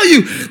me tell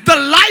you, the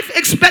life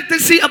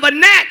expectancy of a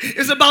gnat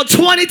is about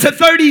 20 to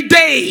 30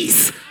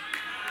 days.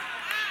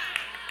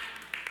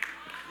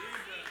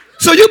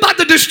 So you're about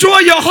to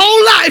destroy your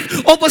whole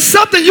life over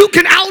something you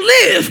can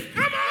outlive.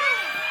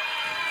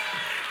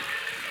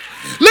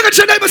 Look at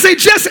your neighbor and say,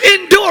 just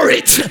endure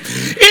it.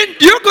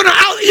 You're gonna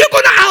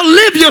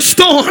outlive your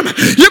storm.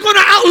 You're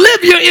gonna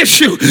outlive your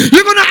issue.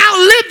 You're gonna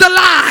outlive the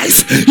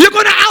lies. You're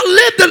gonna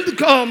outlive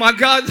oh my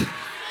God.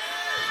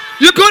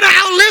 You're gonna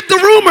outlive the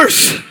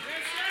rumors.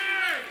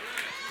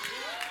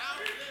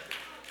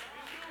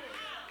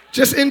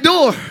 Just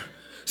endure.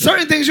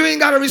 Certain things you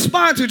ain't gotta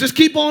respond to. Just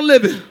keep on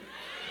living.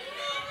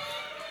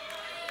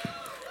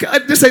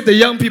 God, this ain't the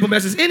young people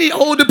message. Any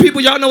older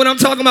people, y'all know what I'm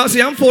talking about.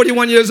 See, I'm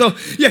 41 years old.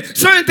 Yeah,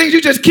 certain things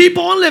you just keep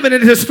on living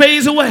and it just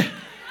fades away.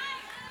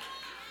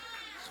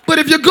 But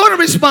if you're going to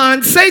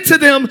respond, say to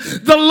them,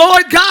 the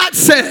Lord God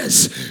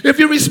says. If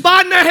you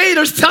respond to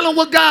haters, tell them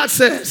what God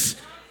says.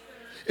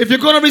 If you're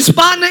going to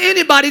respond to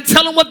anybody,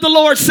 tell them what the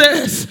Lord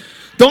says.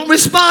 Don't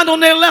respond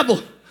on their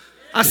level.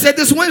 I said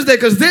this Wednesday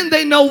because then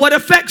they know what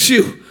affects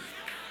you.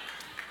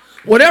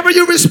 Whatever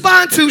you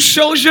respond to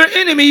shows your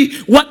enemy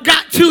what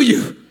got to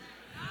you.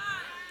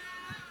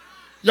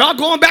 Y'all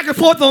going back and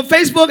forth on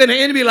Facebook and the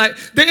enemy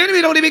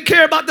don't even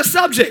care about the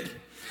subject.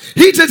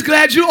 He just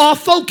glad you all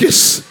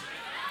focus.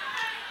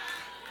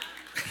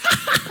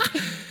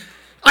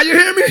 Are you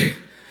hearing me?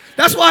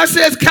 That's why it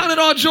says count it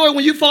all joy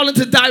when you fall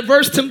into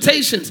diverse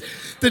temptations.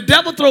 The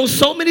devil throws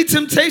so many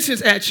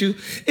temptations at you.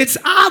 It's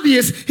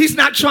obvious he's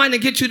not trying to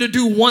get you to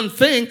do one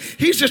thing.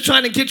 He's just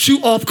trying to get you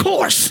off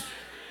course.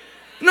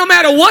 No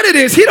matter what it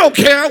is, he don't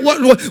care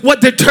what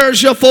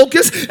deters your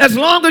focus as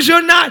long as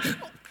you're not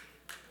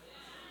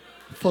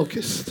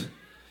focused.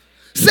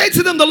 Say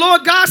to them, the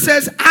Lord God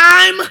says,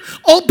 I'm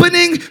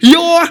opening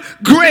your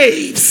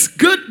graves.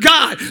 Good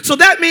God. So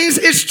that means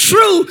it's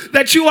true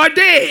that you are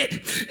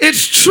dead.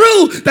 It's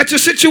true that your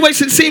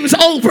situation seems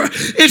over.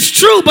 It's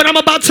true, but I'm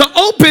about to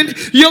open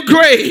your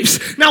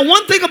graves. Now,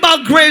 one thing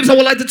about graves I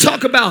would like to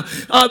talk about.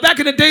 Back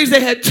in the days, they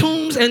had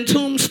tombs and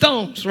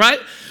tombstones, right?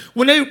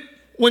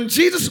 When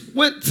Jesus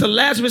went to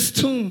Lazarus'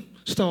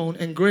 tombstone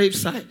and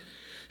gravesite,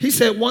 he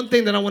said one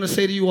thing that I want to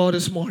say to you all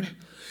this morning.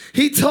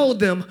 He told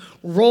them,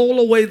 roll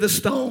away the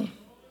stone.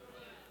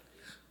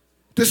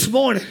 This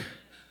morning,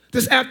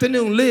 this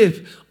afternoon,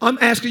 Liv, I'm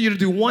asking you to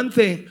do one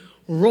thing.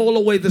 Roll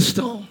away the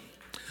stone.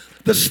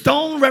 The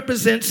stone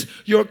represents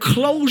your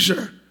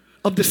closure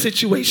of the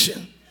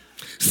situation.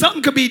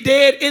 Something could be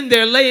dead in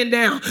there laying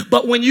down,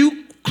 but when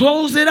you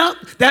close it up,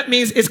 that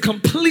means it's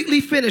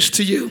completely finished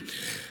to you.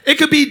 It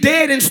could be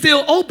dead and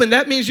still open.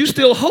 That means you're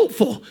still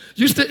hopeful.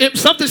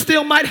 Something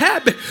still might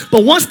happen.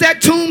 But once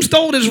that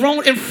tombstone is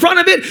rolled in front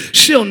of it,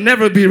 she'll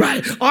never be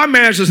right. Our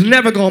marriage is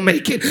never going to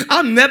make it.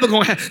 I'm never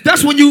going to have.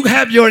 That's when you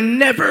have your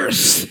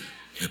nevers.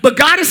 But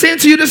God is saying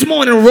to you this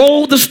morning,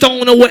 roll the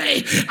stone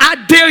away.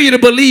 I dare you to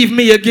believe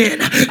me again.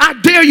 I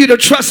dare you to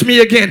trust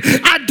me again.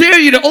 I dare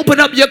you to open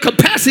up your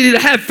capacity to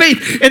have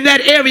faith in that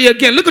area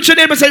again. Look at your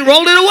neighbor and say,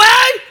 roll it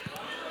away.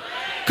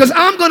 Because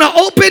I'm going to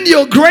open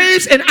your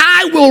graves and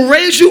I will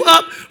raise you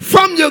up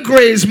from your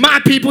graves, my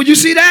people. You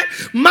see that?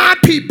 My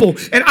people.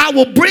 And I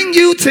will bring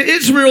you to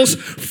Israel's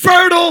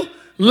fertile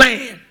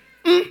land.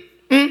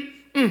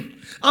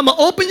 I'm going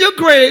to open your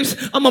graves.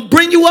 I'm going to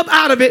bring you up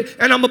out of it.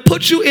 And I'm going to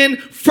put you in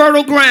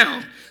fertile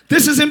ground.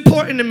 This is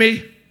important to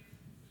me.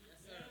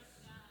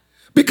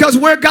 Because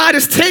where God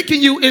is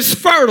taking you is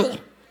fertile.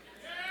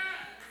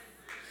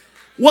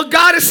 What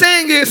God is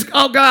saying is,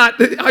 oh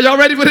God, are y'all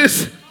ready for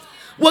this?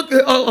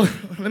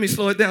 Let me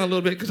slow it down a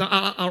little bit because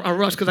I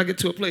rush because I get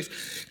to a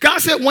place. God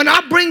said, when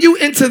I bring you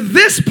into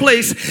this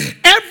place,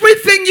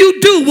 everything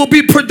you do will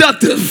be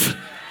productive.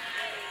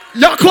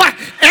 Y'all quiet.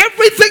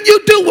 Everything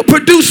you do will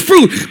produce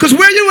fruit. Because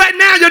where you're at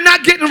now, you're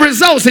not getting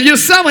results. And you're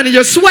sowing and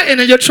you're sweating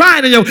and you're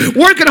trying and you're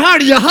working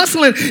hard and you're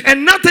hustling.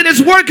 And nothing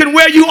is working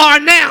where you are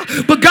now.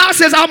 But God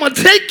says, I'm going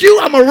to take you,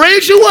 I'm going to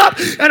raise you up,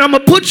 and I'm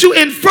going to put you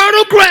in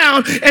fertile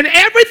ground. And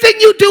everything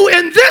you do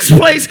in this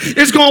place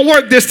is going to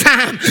work this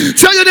time.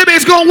 Tell your neighbor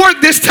it's going to work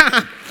this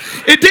time.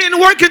 It didn't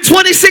work in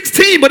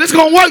 2016, but it's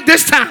going to work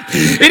this time.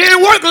 It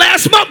didn't work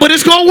last month, but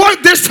it's going to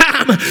work this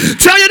time.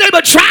 Tell your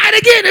neighbor, try it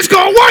again. It's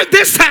going to work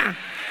this time.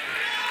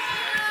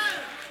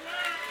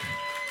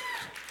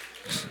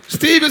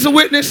 Steve is a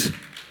witness.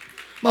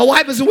 My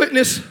wife is a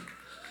witness.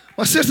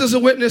 My sister's a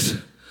witness.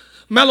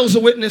 Mello's a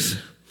witness.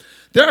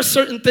 There are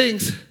certain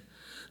things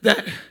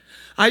that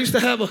I used to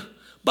have a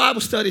Bible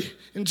study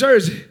in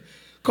Jersey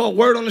called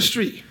Word on the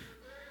Street.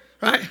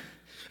 Right?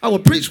 I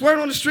would preach Word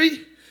on the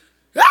Street.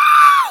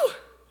 Oh!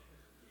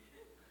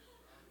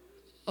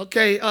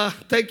 Okay,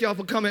 thank y'all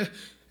for coming.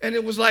 And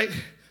it was like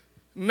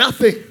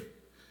nothing.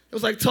 It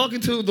was like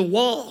talking to the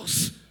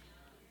walls.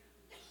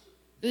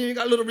 And you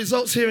got little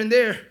results here and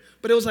there.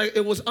 But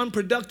it was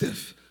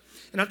unproductive.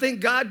 And I think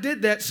God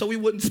did that so we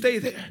wouldn't stay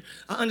there.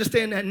 I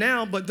understand that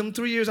now, but them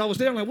 3 years I was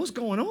there, I'm like, what's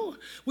going on?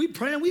 We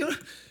praying,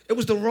 it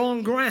was the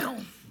wrong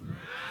ground.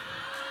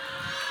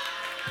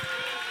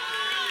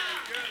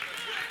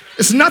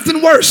 It's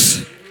nothing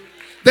worse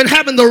than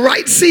having the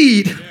right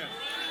seed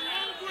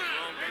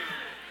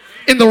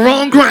in the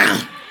wrong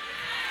ground.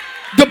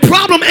 The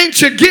problem ain't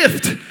your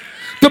gift.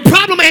 The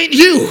problem ain't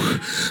you.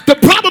 The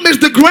problem is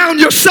the ground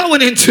you're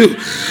sowing into.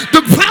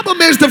 The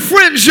problem is the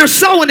friends you're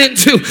sowing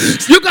into.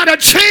 You got to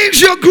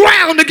change your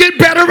ground to get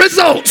better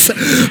results.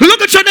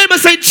 Look at your neighbor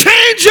and say,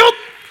 change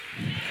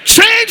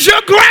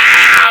your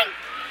ground.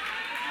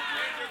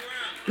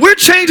 We're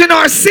changing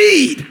our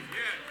seed.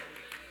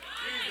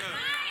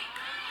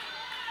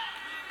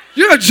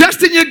 You're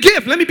adjusting your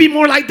gift. Let me be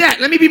more like that.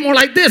 Let me be more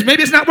like this.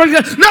 Maybe it's not working.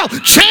 No,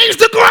 change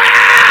the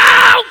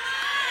ground.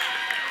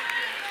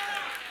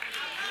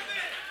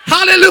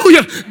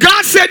 Hallelujah.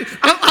 God said,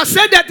 I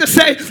said that to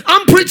say,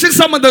 I'm preaching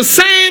some of the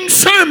same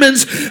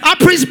sermons I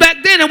preached back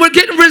then, and we're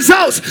getting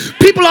results.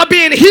 People are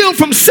being healed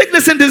from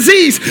sickness and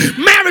disease.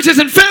 Marriages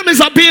and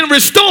families are being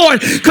restored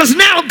because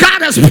now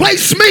God has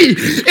placed me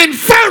in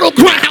fertile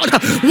ground.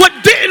 What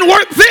didn't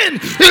work then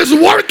is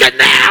working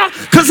now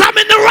because I'm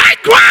in the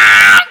right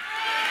ground.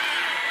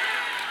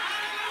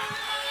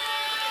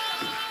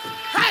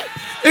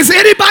 Hey, is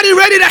anybody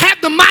ready to have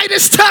the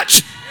Midas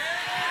touch?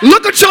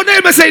 Look at your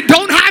neighbor and say,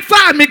 don't high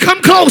five me,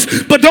 come close,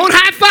 but don't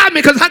high five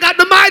me because I got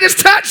the Midas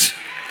touch.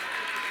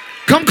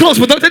 Come close,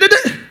 but don't.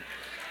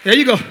 There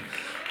you go.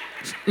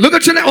 Look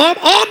at your neighbor,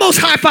 almost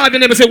high five your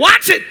neighbor and say,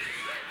 watch it.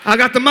 I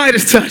got the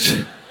Midas touch.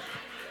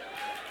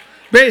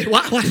 Babe,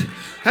 what?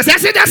 That's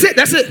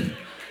it.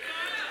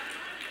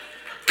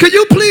 Can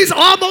you please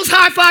almost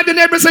high five your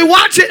neighbor and say,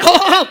 watch it?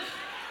 Oh.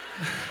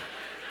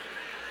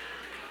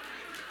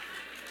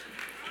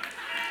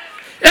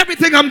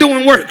 Everything I'm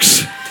doing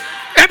works.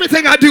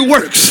 Everything I do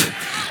works.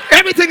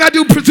 Everything I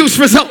do produces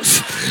results.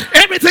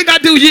 Everything I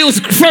do yields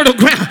fertile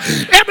ground.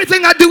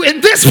 Everything I do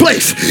in this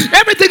place,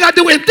 everything I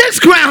do in this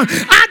ground,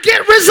 I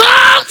get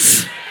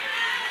results.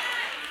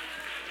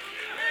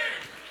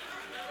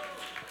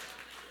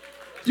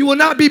 You will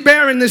not be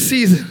barren this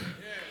season.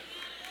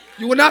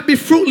 You will not be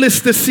fruitless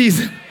this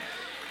season.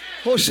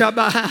 But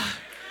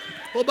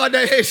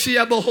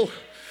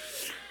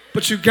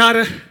you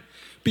gotta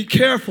be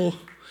careful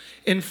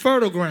in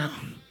fertile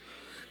ground.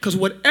 Because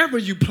whatever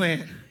you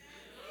plant,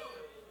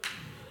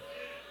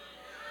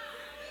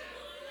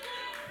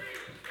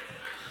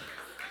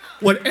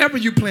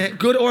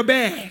 good or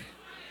bad,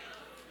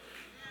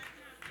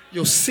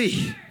 you'll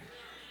see.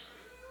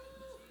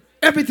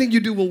 Everything you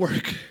do will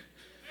work.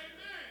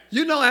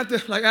 You know, after,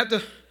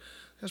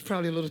 that's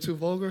probably a little too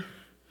vulgar.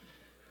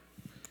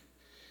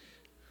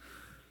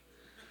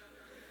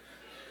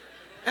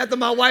 After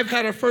my wife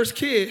had her first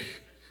kid,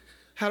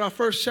 had our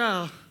first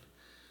child,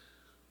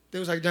 They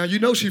was like, now you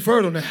know she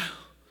fertile now.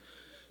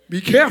 Be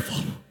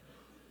careful.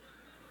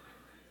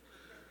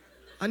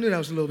 I knew that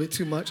was a little bit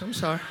too much. I'm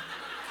sorry.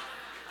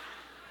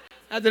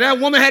 After that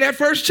woman had that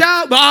first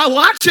child, but I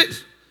watch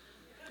it.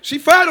 She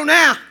fertile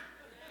now.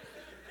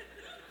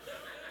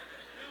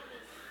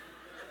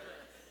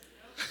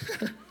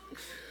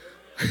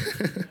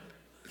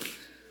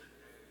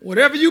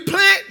 Whatever you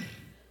plant,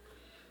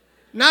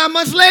 9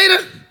 months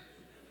later,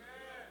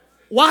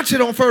 watch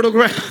it on fertile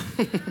ground.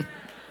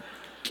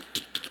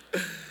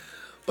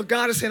 But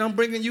God is saying, I'm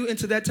bringing you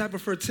into that type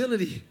of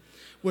fertility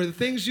where the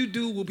things you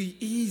do will be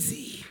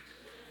easy.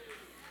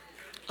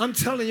 I'm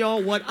telling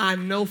y'all what I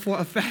know for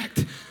a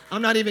fact.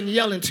 I'm not even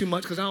yelling too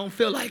much because I don't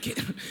feel like it.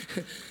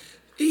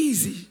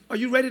 Easy. Are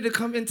you ready to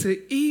come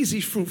into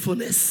easy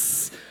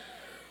fruitfulness?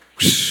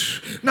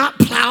 Not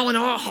plowing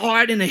all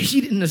hard in the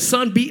heat and the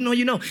sun beating on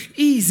you. No,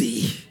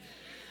 easy.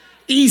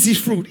 Easy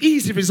fruit,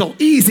 easy result,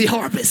 easy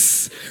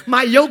harvest.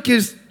 My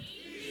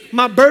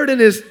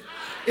burden is,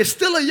 it's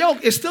still a yoke,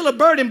 it's still a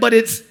burden, but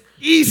it's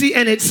easy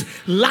and it's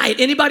light.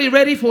 Anybody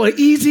ready for an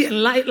easy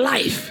and light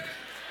life?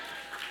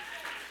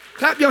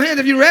 Clap your hands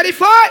if you're ready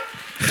for it.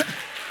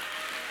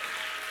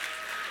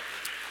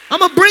 I'm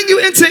going to bring you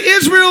into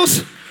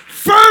Israel's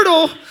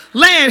fertile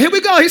land. Here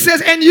we go. He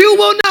says, and you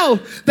will know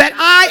that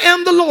I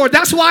am the Lord.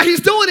 That's why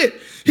he's doing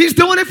it. He's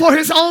doing it for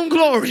his own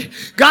glory.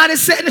 God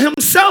is setting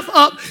himself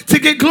up to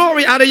get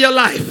glory out of your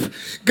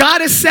life.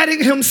 God is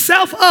setting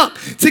himself up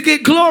to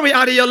get glory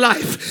out of your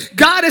life.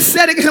 God is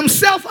setting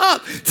himself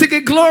up to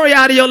get glory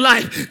out of your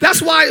life.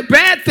 That's why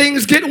bad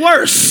things get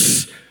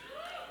worse.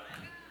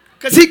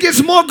 Because he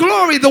gets more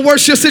glory the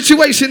worse your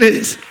situation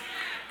is.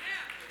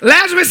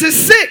 Lazarus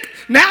is sick.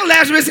 Now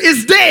Lazarus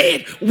is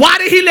dead. Why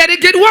did he let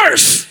it get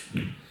worse?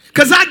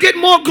 Because I get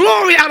more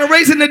glory out of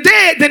raising the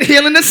dead than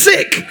healing the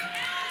sick.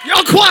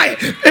 Y'all quiet.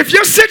 If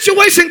your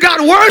situation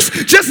got worse,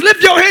 just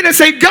lift your hand and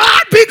say,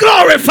 God be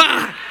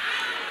glorified.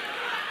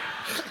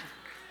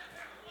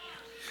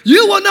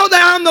 You will know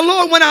that I'm the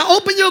Lord when I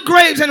open your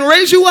graves and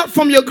raise you up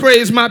from your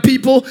graves, my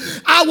people.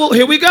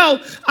 Here we go.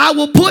 I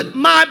will put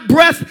my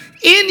breath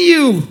in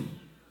you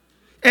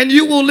and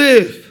you will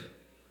live.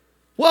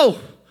 Whoa.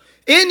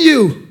 In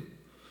you.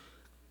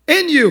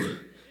 In you.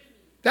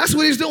 That's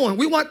what he's doing.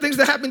 We want things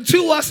to happen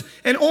to us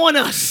and on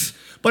us,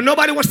 but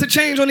nobody wants to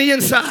change on the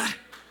inside.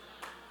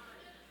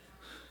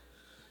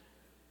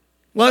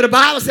 Well, the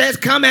Bible says,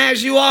 come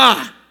as you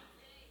are.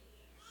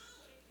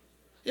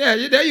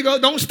 Yeah, there you go.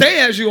 Don't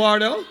stay as you are,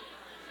 though.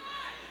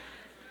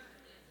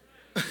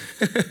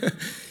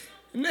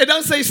 It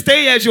doesn't say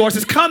stay as you are. It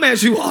says come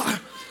as you are.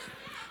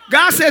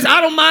 God says,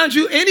 I don't mind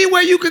you.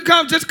 Anywhere you can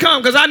come, just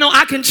come, because I know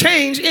I can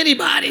change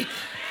anybody.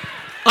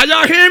 Are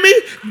y'all hearing me?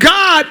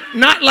 God,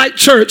 not like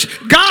church,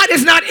 God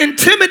is not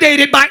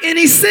intimidated by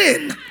any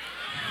sin.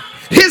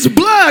 His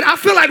blood, I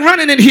feel like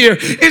running in here,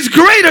 is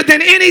greater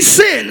than any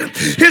sin.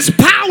 His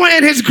power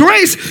and his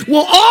grace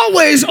will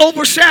always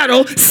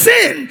overshadow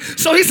sin.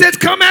 So he says,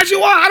 come as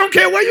you are. I don't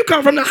care where you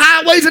come from, the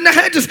highways and the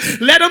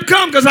hedges. Let them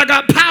come because I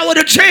got power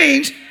to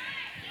change.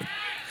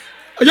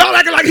 Y'all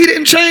acting like he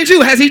didn't change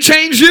you. Has he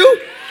changed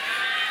you?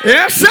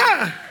 Yes,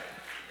 sir.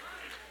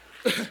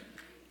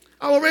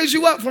 I will raise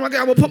you up from my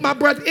God. I will put my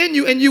breath in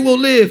you and you will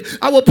live.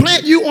 I will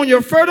plant you on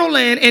your fertile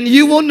land and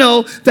you will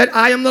know that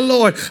I am the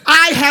Lord.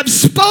 I have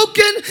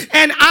spoken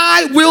and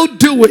I will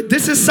do it.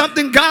 This is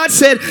something God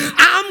said,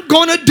 I'm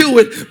going to do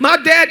it. My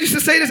dad used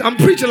to say this. I'm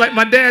preaching like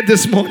my dad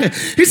this morning.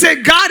 He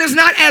said, God is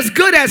not as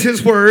good as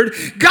his word.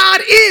 God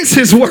is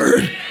his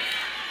word.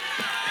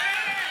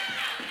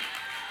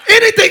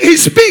 Anything he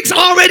speaks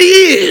already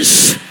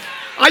is.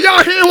 Are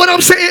y'all hearing what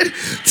I'm saying?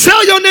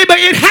 Tell your neighbor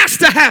it has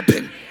to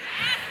happen.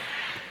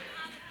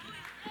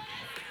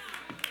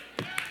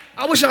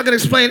 I wish I could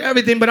explain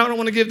everything, but I don't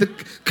want to give the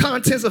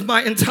contents of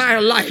my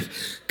entire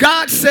life.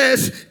 God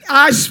says,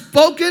 I've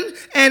spoken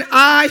and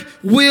I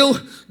will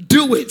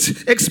do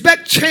it.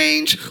 Expect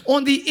change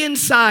on the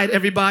inside,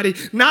 everybody.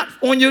 Not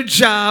on your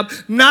job,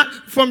 not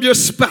from your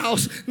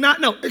spouse.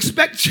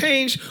 Expect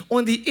change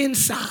on the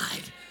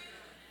inside.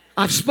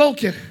 I've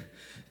spoken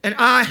and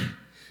I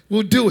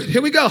will do it.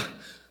 Here we go.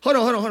 Hold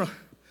on.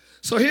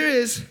 So here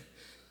is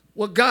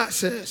what God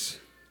says.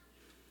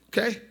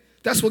 Okay?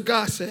 That's what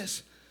God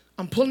says.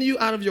 I'm pulling you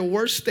out of your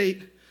worst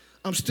state.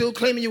 I'm still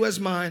claiming you as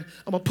mine.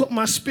 I'm going to put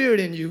my spirit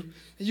in you,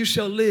 and you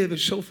shall live and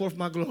show forth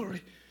my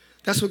glory.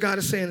 That's what God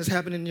is saying is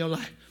happening in your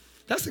life.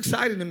 That's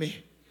exciting to me.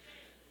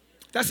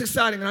 That's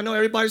exciting. And I know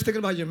everybody's thinking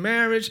about your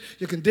marriage,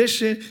 your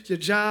condition, your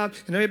job,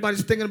 and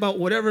everybody's thinking about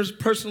whatever's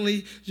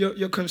personally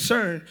your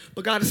concern.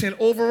 But God is saying,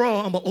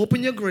 overall, I'm going to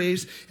open your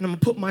graves, and I'm going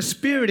to put my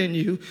spirit in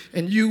you,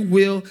 and you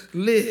will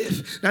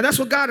live. Now, that's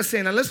what God is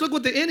saying. Now, let's look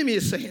what the enemy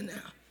is saying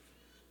now.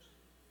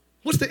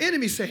 What's the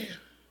enemy saying?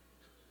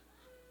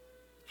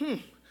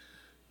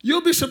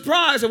 You'll be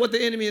surprised at what the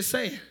enemy is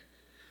saying.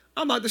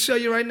 I'm about to show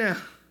you right now.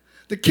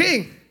 The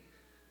king.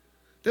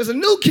 There's a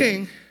new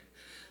king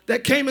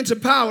that came into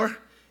power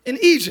in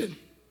Egypt.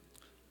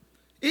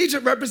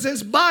 Egypt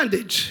represents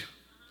bondage.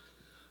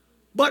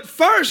 But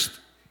first,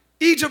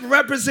 Egypt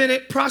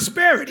represented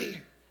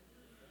prosperity.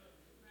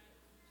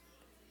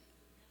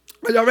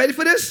 Are y'all ready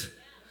for this?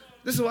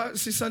 This is why,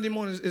 see, Sunday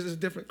morning is a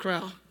different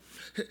crowd.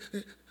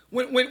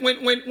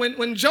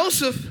 When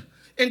Joseph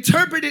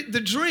interpreted the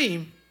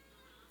dream,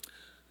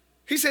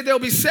 he said there will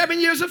be 7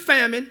 years of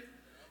famine,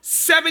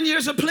 7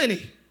 years of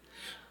plenty.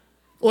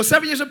 Or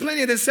 7 years of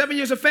plenty and then 7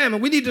 years of famine.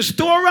 We need to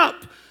store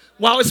up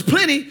while it's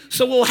plenty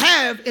so we'll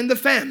have in the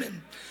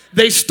famine.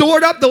 They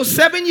stored up those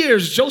 7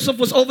 years. Joseph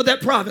was over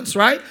that province,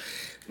 right?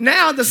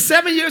 Now the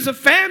 7 years of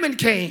famine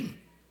came.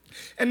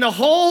 And the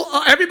whole,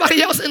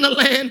 everybody else in the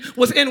land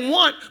was in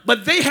want,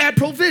 but they had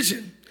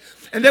provision.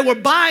 And they were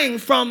buying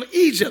from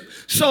Egypt.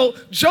 So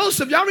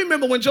Joseph, y'all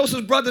remember when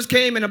Joseph's brothers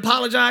came and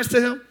apologized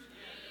to him?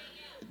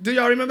 Do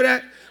y'all remember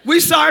that? We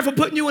sorry for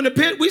putting you in the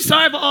pit. We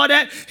sorry for all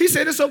that. He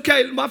said, it's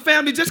okay. My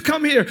family, just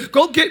come here.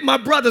 Go get my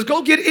brothers.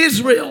 Go get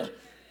Israel.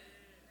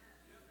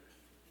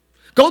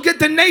 Go get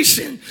the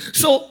nation.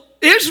 So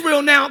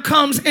Israel now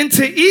comes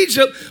into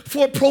Egypt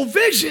for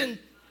provision.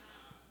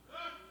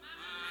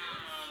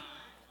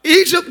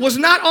 Egypt was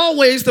not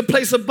always the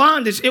place of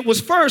bondage. It was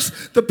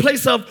first the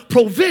place of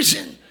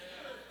provision.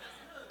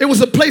 It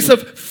was a place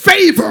of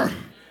favor.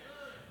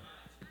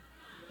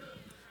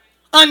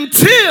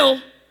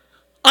 Until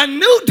a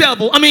new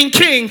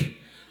king.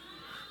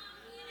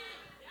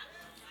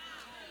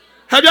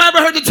 Have y'all ever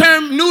heard the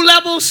term new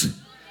levels?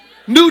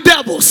 New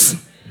devils.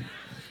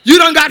 You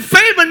done got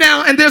favor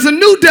now and there's a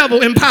new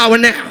devil in power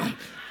now.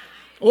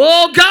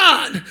 Oh,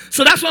 God.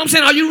 So that's what I'm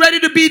saying. Are you ready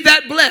to be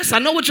that blessed? I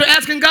know what you're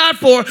asking God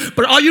for,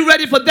 but are you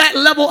ready for that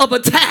level of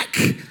attack?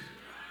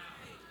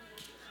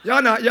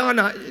 Y'all not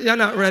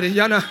ready.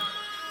 Y'all not.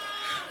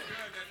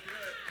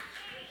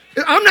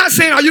 I'm not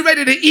saying are you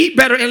ready to eat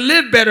better and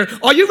live better.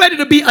 Are you ready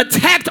to be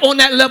attacked on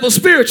that level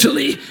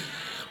spiritually?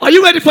 Are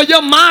you ready for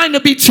your mind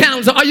to be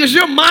challenged? Is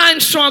your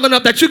mind strong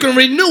enough that you can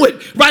renew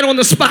it right on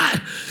the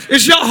spot?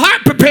 Is your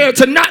heart prepared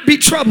to not be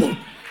troubled?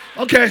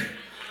 Okay.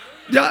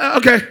 Yeah,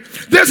 okay.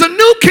 There's a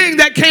new king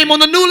that came on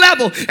the new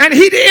level, and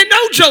he didn't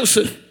know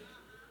Joseph.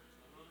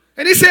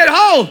 And he said,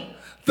 oh,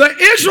 the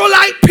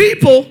Israelite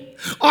people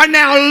are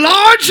now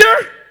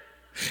larger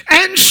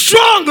and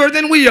stronger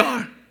than we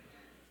are.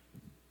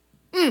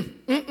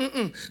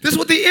 This is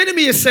what the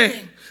enemy is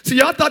saying. So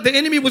y'all thought the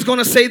enemy was going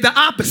to say the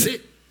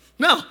opposite.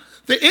 No,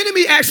 the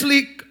enemy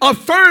actually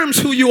affirms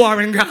who you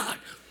are in God.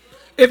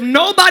 If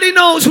nobody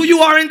knows who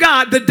you are in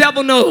God, the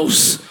devil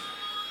knows.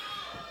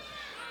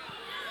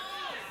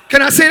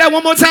 Can I say that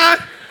one more time?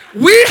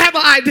 We have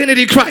an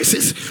identity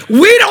crisis.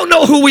 We don't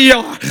know who we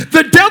are.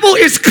 The devil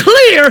is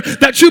clear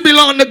that you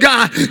belong to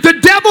God. The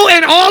devil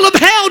and all of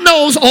hell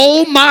knows,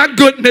 oh my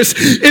goodness,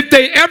 if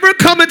they ever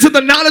come into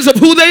the knowledge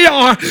of who they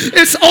are,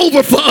 it's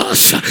over for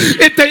us.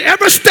 If they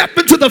ever step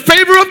into the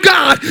favor of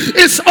God,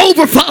 it's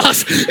over for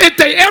us. If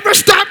they ever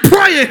start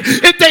praying,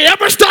 if they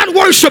ever start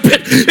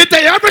worshiping, if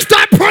they ever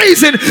start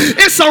praising,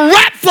 it's a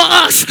wrap for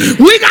us.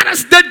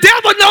 The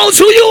devil knows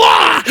who you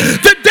are.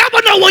 The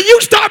devil knows when you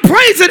start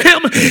praising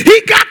him,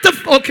 he got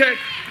okay.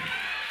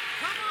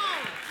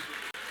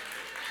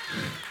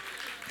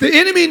 The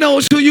enemy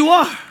knows who you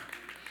are.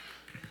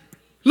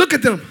 Look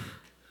at them.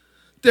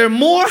 They're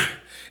more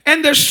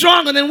and they're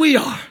stronger than we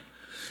are.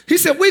 He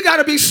said, we got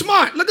to be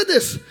smart. Look at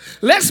this.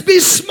 Let's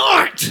be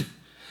smart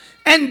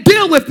and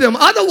deal with them.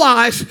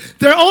 Otherwise,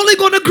 they're only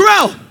going to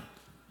grow.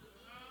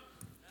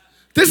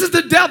 This is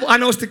the devil. I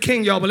know it's the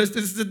king, y'all, but this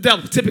is the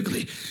devil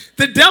typically.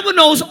 The devil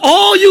knows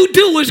all you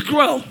do is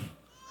grow.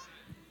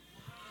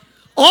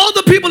 All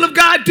the people of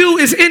God do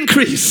is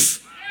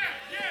increase.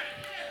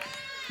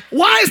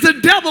 Why is the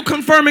devil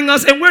confirming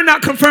us and we're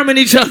not confirming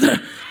each other?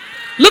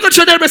 Look at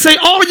your neighbor and say,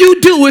 all you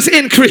do is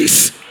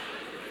increase.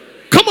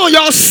 Come on,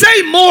 y'all,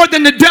 say more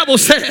than the devil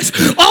says.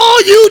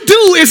 All you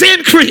do is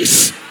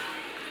increase.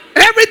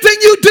 Everything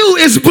you do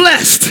is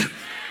blessed.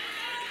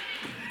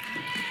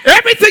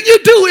 Everything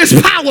you do is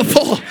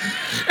powerful.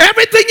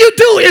 Everything you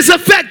do is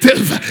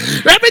effective.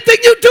 Everything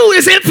you do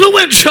is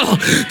influential.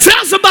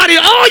 Tell somebody,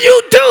 all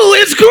you do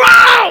is grow.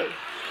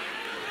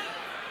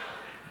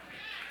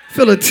 I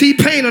feel a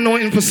T-Pain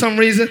anointing for some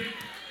reason.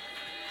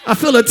 I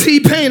feel a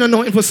T-Pain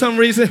anointing for some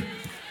reason.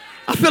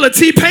 I feel a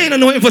T-Pain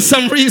anointing for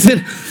some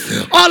reason.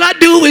 All I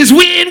do is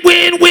win,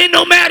 win, win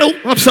no matter.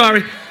 I'm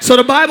sorry. So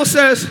the Bible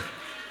says,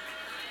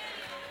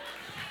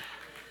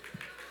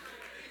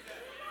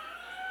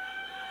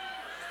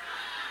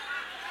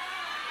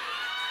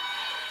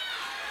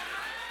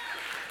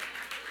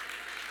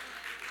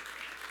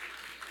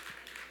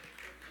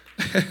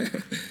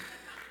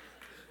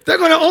 they're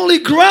going to only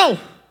grow.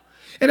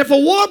 And if a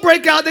war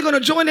break out, they're going to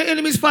join the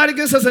enemy's fight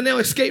against us and they'll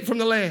escape from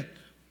the land.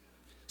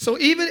 So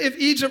even if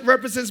Egypt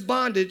represents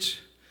bondage,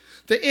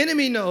 the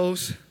enemy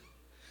knows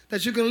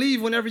that you can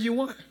leave whenever you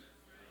want.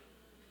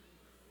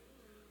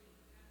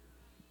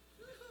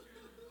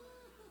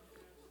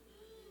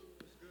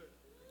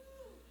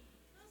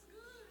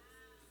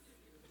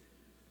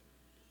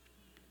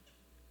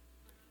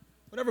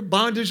 Whatever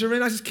bondage you're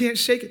in, I just can't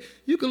shake it.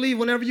 You can leave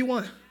whenever you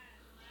want.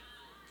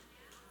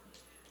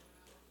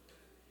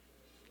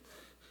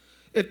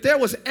 If there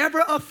was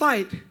ever a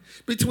fight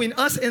between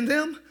us and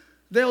them,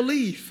 they'll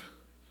leave.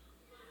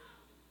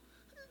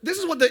 This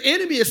is what the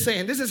enemy is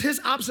saying. This is his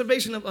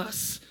observation of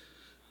us.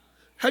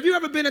 Have you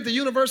ever been at the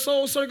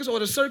Universal Circus or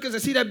the circus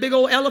and see that big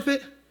old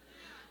elephant?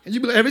 And you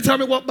be like, every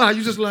time it walk by,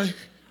 you just like,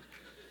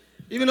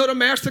 even though the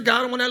master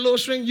got him on that little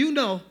string, you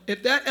know,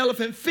 if that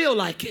elephant feel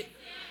like it.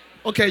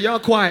 Okay, y'all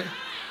quiet.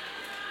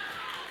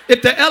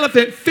 If the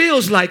elephant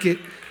feels like it,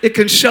 it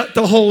can shut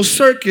the whole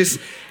circus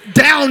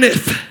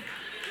downeth.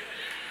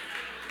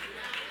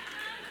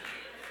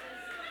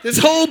 This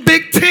whole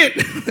big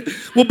tent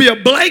will be a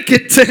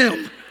blanket to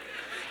him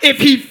if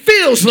he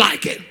feels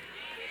like it.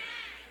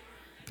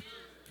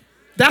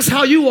 That's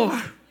how you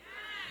are.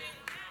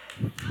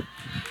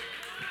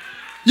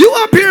 You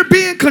up here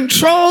being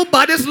controlled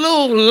by this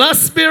little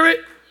lust spirit.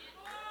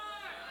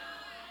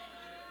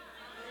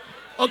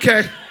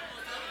 Okay.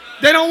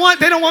 They don't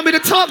want me to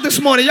talk this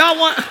morning.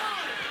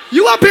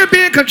 You up here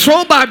being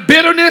controlled by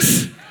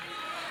bitterness.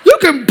 You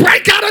can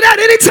break out of that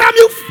anytime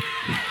you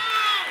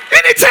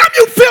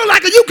feel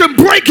like it, you can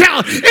break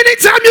out.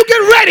 Anytime you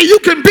get ready, you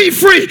can be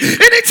free.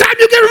 Anytime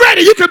you get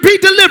ready, you can be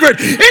delivered.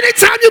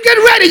 Anytime you get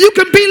ready, you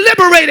can be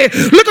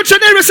liberated. Look at your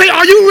neighbor and say,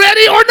 are you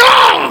ready or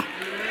no?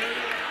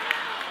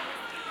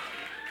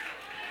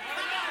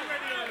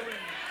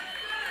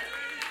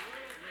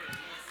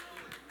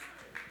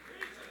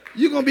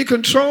 You're going to be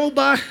controlled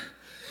by,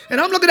 and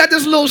I'm looking at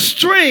this little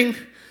string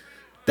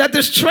that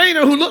this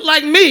trainer who looked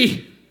like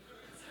me,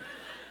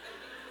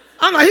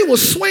 I'm like, he will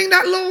swing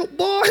that little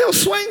ball. He'll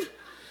swing.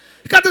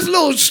 He got this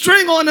little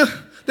string on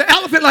the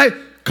elephant like,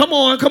 come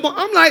on, come on.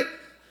 I'm like,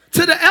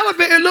 to the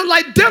elephant, it looked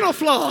like dental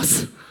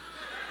floss.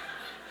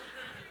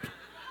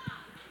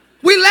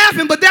 We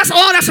laughing, but that's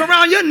all that's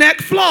around your neck,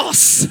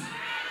 floss.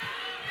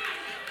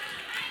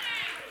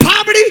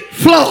 Poverty,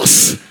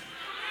 floss.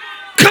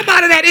 Come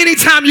out of that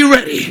anytime you're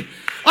ready.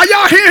 Are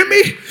y'all hearing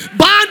me?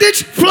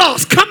 Bondage,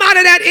 floss. Come out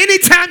of that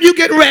anytime you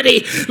get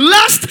ready.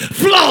 Lust,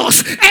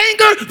 floss.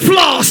 Anger,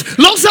 floss.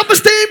 Low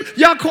self-esteem,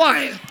 y'all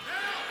quiet.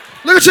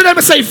 Look at your neighbor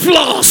and say,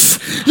 floss.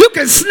 You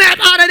can snap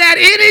out of that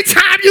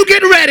anytime you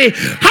get ready.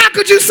 How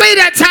could you say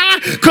that,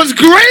 Ty? Because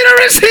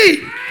greater is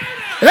he.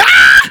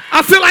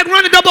 I feel like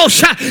running double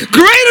shot.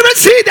 Greater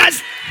is he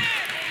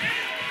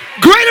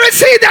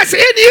that's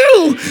in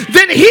you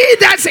than he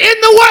that's in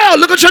the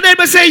world. Look at your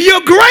neighbor and say, you're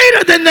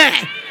greater than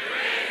that.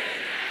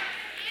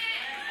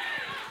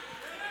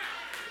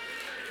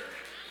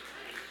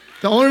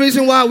 The only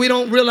reason why we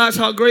don't realize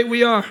how great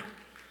we are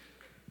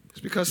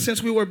is because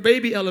since we were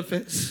baby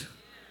elephants,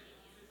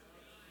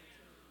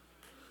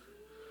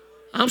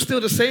 I'm still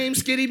the same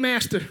skinny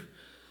master,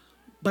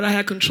 but I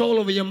had control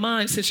over your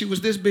mind since you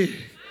was this big.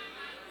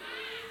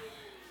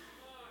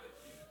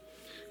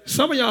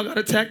 Some of y'all got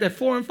attacked at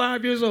 4 and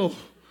 5 years old.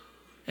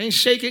 Ain't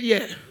shake it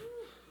yet.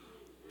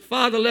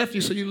 Father left you,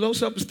 so you low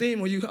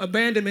self-esteem or you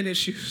abandonment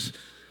issues.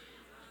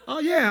 Oh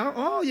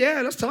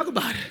yeah, let's talk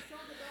about it.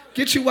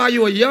 Get you while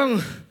you were a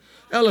young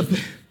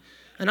elephant.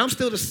 And I'm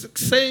still the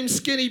same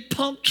skinny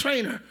punk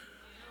trainer,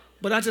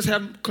 but I just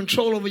have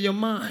control over your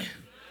mind.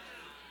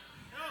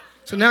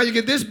 So now you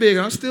get this big,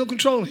 I'm still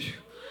controlling you.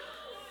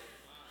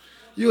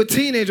 You're a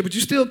teenager, but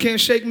you still can't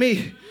shake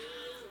me.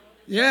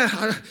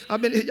 Yeah,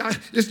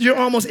 you're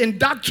almost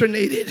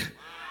indoctrinated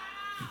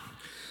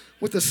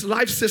with this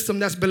life system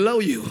that's below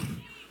you.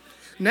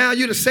 Now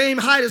you're the same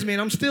height as me,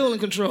 and I'm still in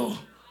control.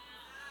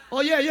 Oh,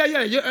 yeah.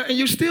 And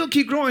you still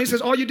keep growing. He says,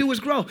 all you do is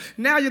grow.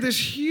 Now you're this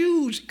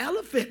huge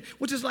elephant,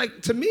 which is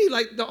like, to me,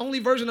 like the only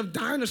version of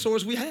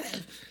dinosaurs we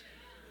have.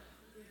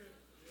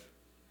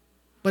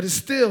 But it's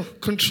still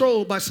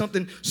controlled by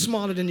something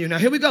smaller than you. Now,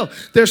 here we go.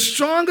 They're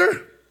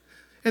stronger,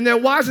 and they're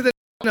wiser than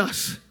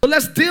us. But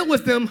let's deal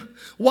with them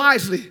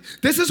wisely.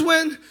 This is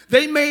when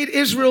they made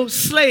Israel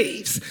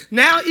slaves.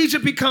 Now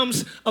Egypt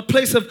becomes a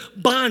place of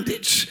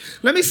bondage.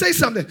 Let me say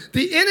something.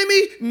 The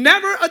enemy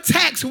never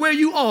attacks where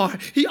you are.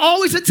 He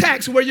always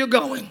attacks where you're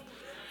going.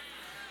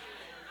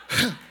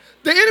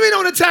 The enemy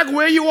don't attack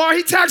where you are.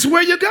 He attacks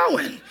where you're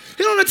going.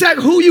 He don't attack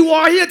who you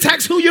are. He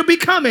attacks who you're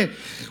becoming.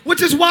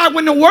 Which is why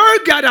when the word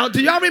got out,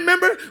 do y'all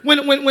remember when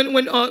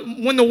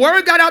the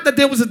word got out that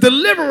there was a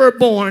deliverer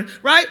born,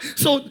 right?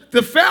 So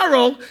the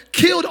Pharaoh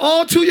killed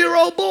all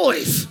 2-year-old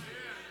boys.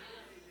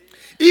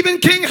 Even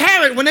King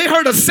Herod, when they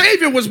heard a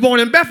Savior was born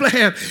in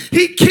Bethlehem,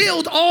 he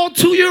killed all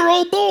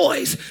 2-year-old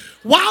boys.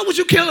 Why would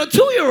you kill a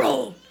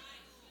 2-year-old?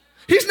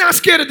 He's not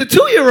scared of the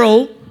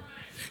 2-year-old.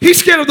 He's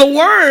scared of the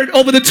word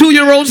over the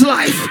 2-year-old's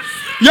life.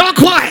 Y'all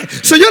quiet.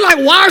 So you're like,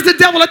 why is the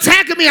devil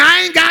attacking me?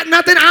 I ain't got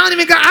nothing.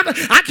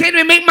 I can't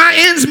even make my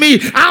ends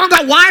meet.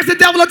 Why is the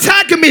devil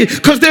attacking me?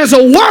 Because there's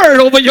a word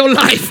over your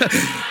life.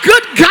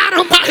 Good God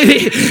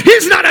Almighty.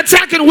 He's not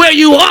attacking where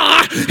you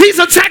are. He's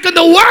attacking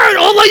the word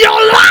over your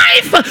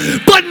life.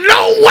 But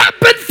no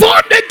weapon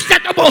formed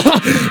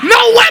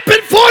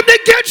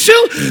against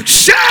you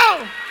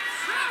shall.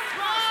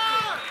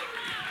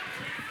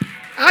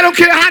 I don't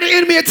care how the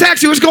enemy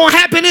attacks you. It's going to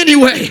happen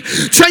anyway.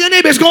 Tell your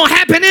neighbor it's going to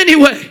happen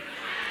anyway.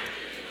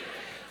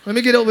 Let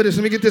me get over this.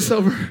 Let me get this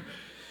over.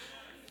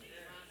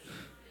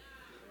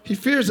 He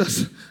fears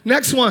us.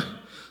 Next one.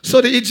 So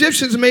the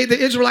Egyptians made the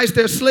Israelites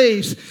their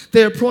slaves.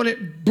 They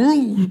appointed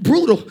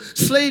brutal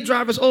slave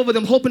drivers over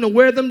them, hoping to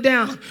wear them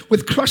down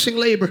with crushing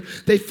labor.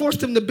 They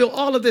forced them to build.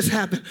 All of this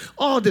happened.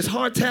 All this,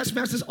 hard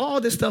taskmasters, all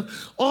this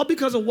stuff, all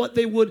because of what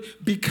they would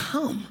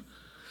become.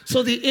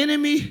 So the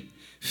enemy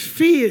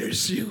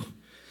fears you,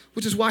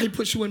 which is why he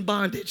puts you in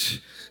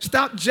bondage.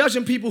 Stop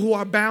judging people who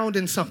are bound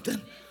in something.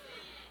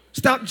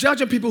 Stop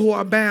judging people who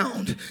are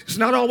bound. It's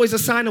not always a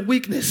sign of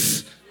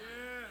weakness.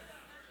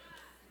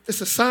 It's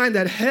a sign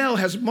that hell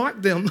has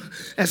marked them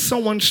as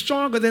someone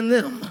stronger than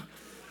them.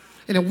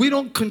 And if we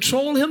don't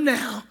control him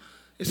now,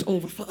 it's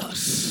over for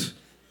us.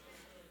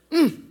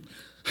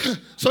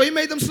 So he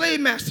made them slave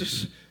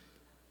masters.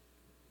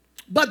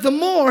 But the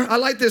more, I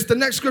like this, the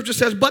next scripture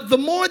says, but the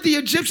more the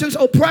Egyptians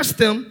oppressed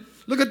them,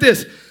 look at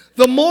this,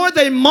 the more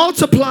they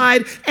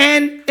multiplied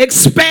and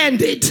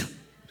expanded.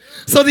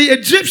 So the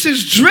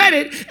Egyptians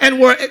dreaded and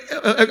were,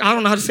 I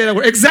don't know how to say that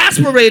word,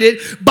 exasperated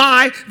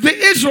by the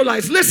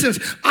Israelites. Listen,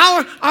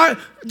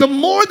 the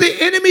more the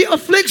enemy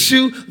afflicts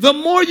you, the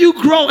more you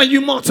grow and you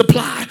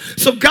multiply.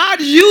 So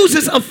God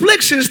uses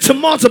afflictions to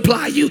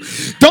multiply you.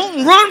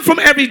 Don't run from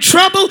every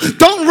trouble.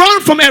 Don't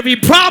run from every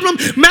problem.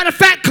 Matter of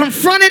fact,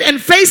 confront it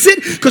and face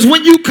it, because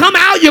when you come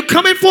out, you're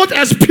coming forth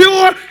as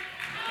pure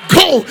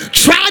gold,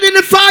 tried in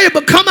the fire,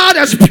 but come out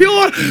as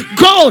pure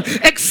gold.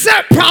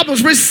 Accept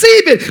problems,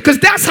 receive it, because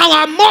that's how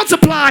I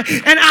multiply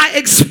and I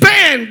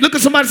expand. Look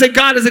at somebody and say,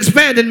 God is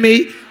expanding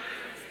me.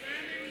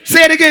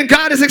 Say it again,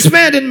 God is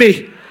expanding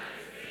me.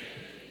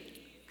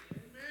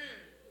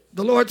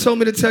 The Lord told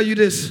me to tell you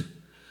this.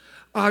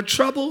 Our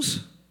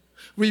troubles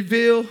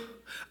reveal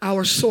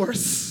our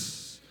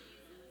source.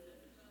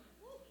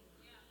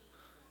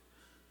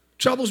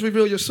 Troubles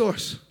reveal your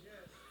source.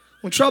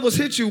 When troubles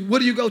hit you, what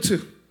do you go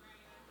to?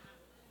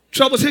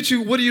 Troubles hit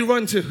you, what do you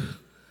run to?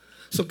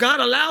 So God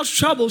allows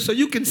trouble so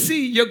you can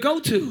see your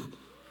go-to.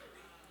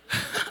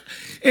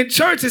 In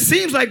church, it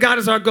seems like God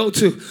is our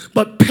go-to,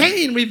 but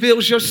pain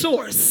reveals your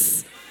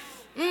source.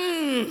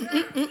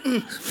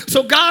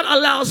 So God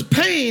allows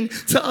pain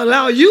to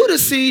allow you to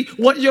see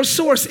what your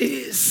source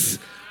is.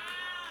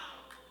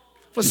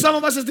 For some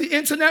of us, it's the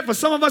internet. For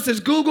some of us, it's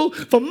Google.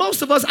 For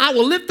most of us, I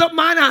will lift up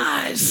mine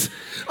eyes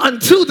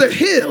unto the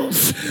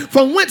hills,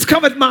 from whence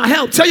cometh my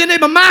help. Tell your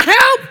neighbor, my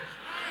help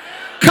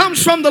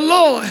comes from the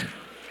Lord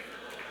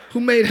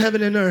who made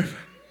heaven and earth.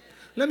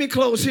 Let me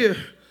close here.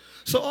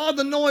 So all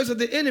the noise of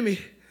the enemy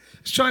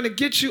is trying to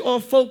get you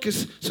off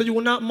focus so you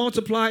will not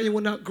multiply, you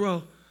will not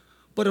grow.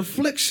 But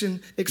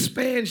affliction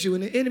expands you,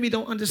 and the enemy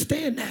don't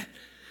understand that.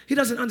 He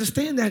doesn't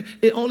understand that.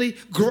 It only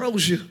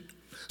grows you.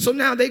 So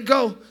now they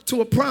go to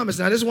a promise.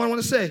 Now this is what I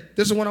want to say.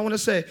 This is what I want to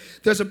say.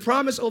 There's a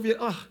promise over your,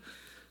 oh,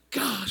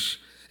 gosh.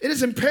 It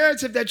is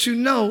imperative that you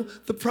know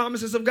the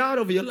promises of God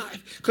over your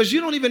life, because you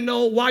don't even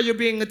know why you're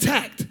being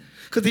attacked,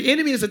 because the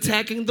enemy is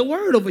attacking the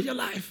word over your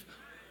life.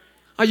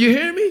 Are you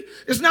hearing me?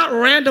 It's not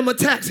random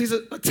attacks. He's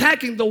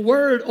attacking the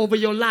word over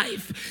your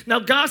life. Now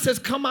God says,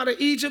 come out of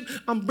Egypt.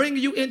 I'm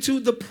bringing you into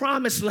the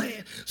promised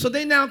land. So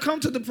they now come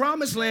to the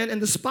promised land,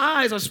 and the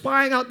spies are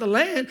spying out the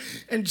land,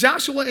 and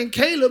Joshua and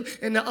Caleb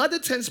and the other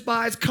 10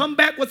 spies come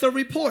back with a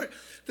report.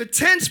 The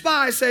 10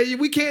 spies say,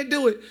 we can't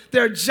do it.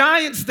 There are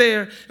giants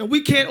there, and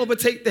we can't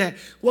overtake that.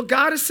 What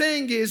God is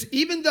saying is,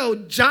 even though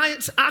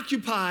giants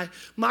occupy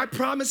my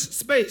promised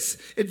space,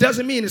 it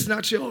doesn't mean it's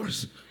not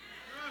yours.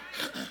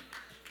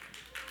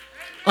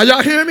 Are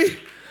y'all hearing me?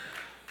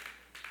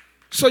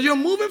 So you're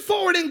moving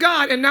forward in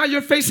God, and now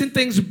you're facing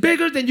things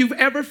bigger than you've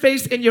ever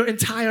faced in your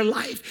entire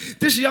life.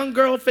 This young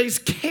girl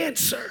faced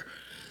cancer.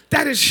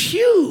 That is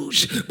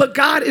huge, but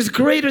God is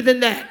greater than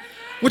that,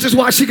 which is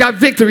why she got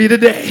victory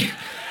today.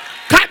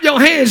 Clap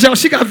your hands, y'all.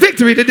 She got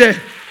victory today.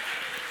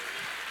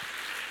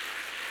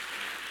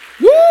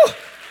 Woo!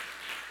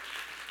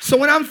 So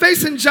when I'm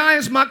facing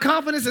giants, my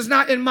confidence is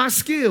not in my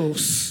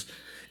skills.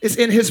 It's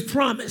in his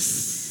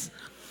promise.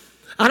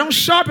 I don't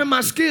sharpen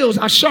my skills.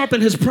 I sharpen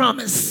his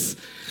promise.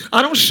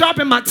 I don't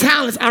sharpen my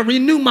talents. I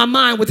renew my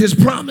mind with his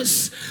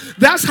promise.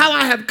 That's how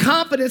I have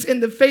confidence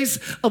in the face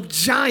of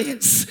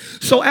giants.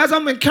 So as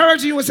I'm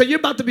encouraging you and say you're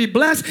about to be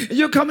blessed and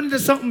you're coming into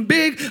something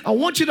big, I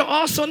want you to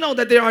also know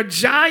that there are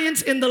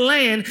giants in the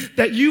land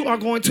that you are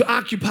going to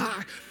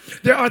occupy.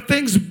 There are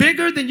things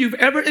bigger than you've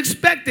ever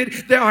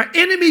expected. There are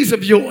enemies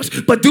of yours,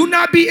 but do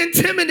not be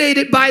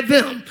intimidated by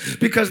them,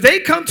 because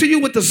they come to you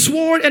with the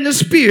sword and the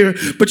spear,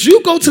 but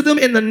you go to them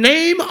in the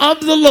name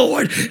of the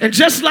Lord. And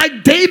just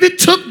like David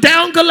took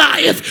down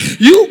Goliath,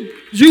 you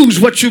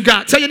use what you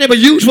got. Tell your neighbor,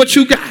 use what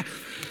you got.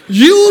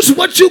 Use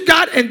what you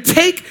got and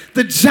take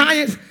the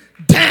giant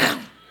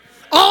down.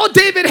 All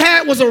David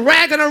had was a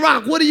rag and a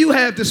rock. What do you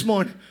have this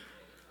morning?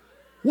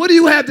 What do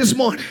you have this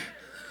morning?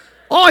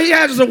 All he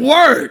has is a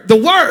word, the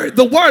word,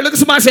 the word. Look at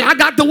somebody and say, I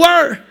got the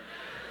word.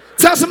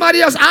 Tell somebody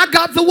else, I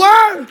got the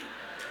word.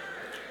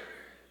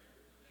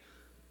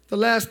 The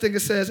last thing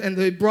it says, and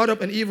they brought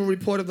up an evil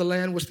report of the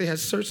land which they had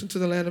searched into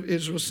the land of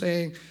Israel,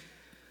 saying,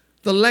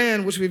 the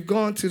land which we've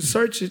gone to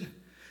search it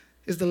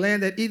is the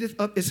land that eateth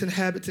up its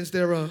inhabitants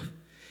thereof.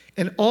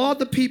 And all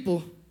the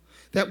people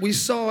that we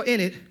saw in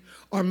it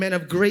are men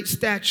of great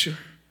stature.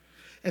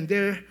 And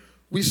there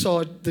we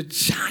saw the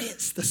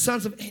giants, the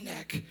sons of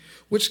Anak,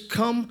 which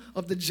come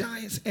of the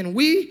giants. And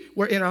we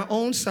were in our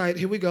own sight,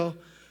 here we go,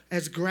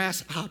 as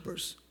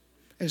grasshoppers.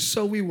 And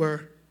so we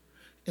were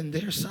in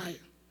their sight.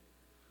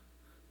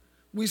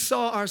 We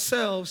saw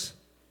ourselves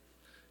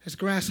as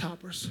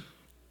grasshoppers.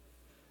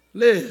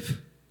 Live,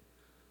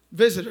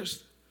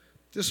 visitors,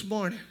 this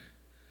morning,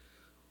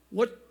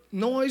 what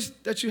noise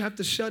that you have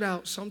to shut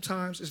out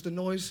sometimes is the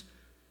noise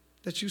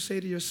that you say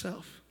to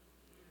yourself.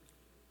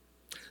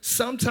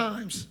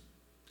 Sometimes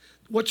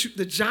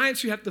the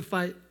giants you have to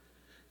fight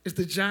is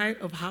the giant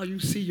of how you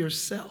see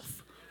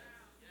yourself.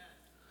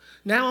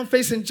 Now I'm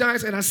facing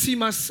giants and I see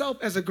myself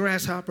as a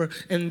grasshopper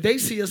and they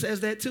see us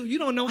as that too. You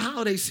don't know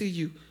how they see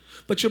you,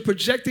 but you're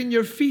projecting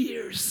your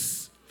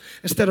fears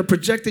instead of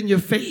projecting your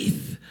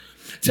faith.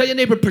 Tell your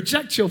neighbor,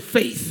 project your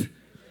faith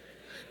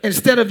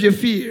instead of your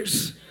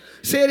fears.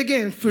 Say it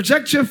again,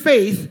 project your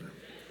faith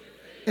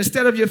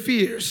instead of your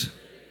fears.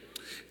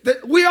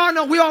 We all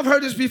know, we all have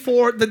heard this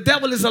before, the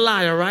devil is a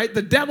liar, right?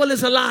 The devil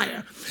is a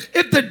liar.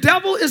 If the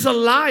devil is a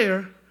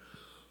liar,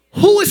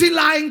 who is he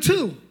lying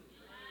to?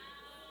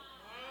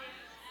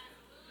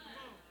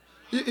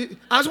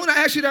 I just want to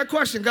ask you that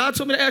question. God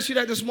told me to ask you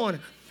that this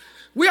morning.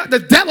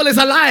 The devil is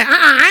a liar.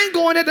 I ain't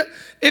going there.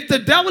 If the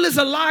devil is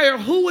a liar,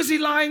 who is he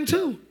lying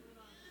to?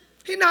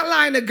 He's not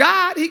lying to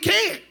God. He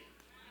can't.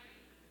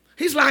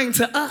 He's lying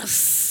to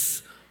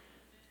us.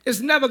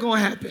 It's never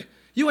going to happen.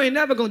 You ain't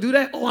never going to do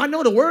that. Oh, I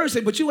know the words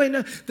say, but you ain't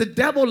never. The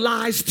devil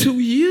lies to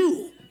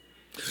you.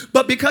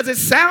 But because it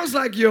sounds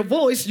like your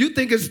voice, you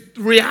think it's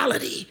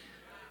reality.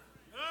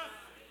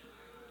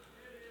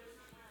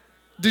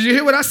 Did you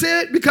hear what I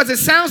said? Because it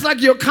sounds like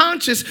you're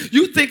conscious,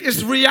 you think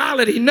it's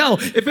reality. No,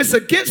 if it's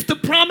against the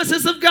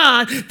promises of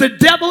God, the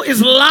devil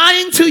is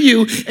lying to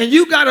you, and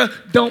you gotta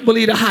don't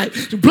believe the hype.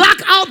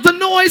 Block out the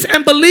noise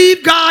and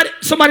believe God.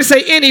 Somebody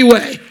say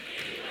anyway.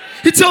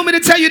 He told me to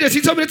tell you this.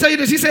 He told me to tell you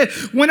this. He said,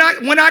 when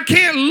I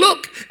can't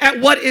look at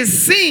what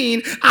is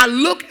seen, I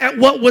look at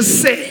what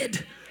was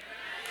said.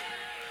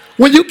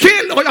 When you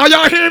can't, are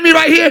y'all hearing me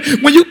right here?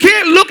 When you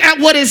can't look at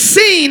what is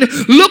seen,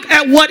 look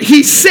at what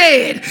he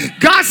said.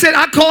 God said,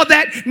 I call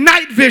that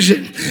night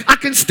vision. I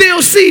can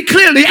still see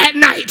clearly at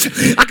night.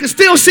 I can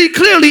still see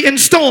clearly in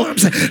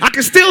storms. I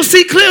can still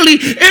see clearly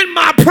in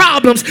my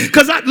problems.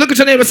 Because look at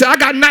your neighbor and say, I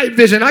got night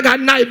vision. I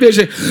got night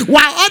vision.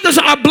 While others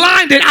are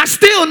blinded, I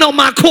still know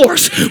my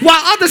course.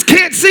 While others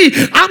can't see,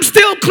 I'm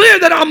still clear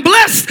that I'm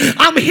blessed.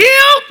 I'm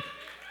healed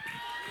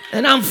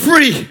and I'm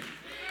free.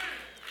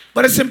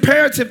 But it's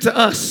imperative to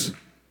us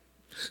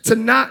to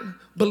not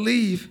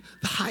believe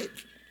the hype.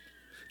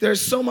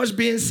 There's so much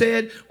being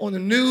said on the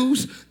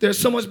news. There's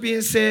so much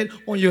being said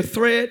on your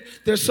thread.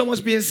 There's so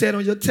much being said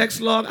on your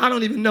text log. I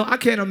don't even know. I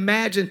can't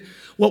imagine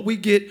what we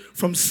get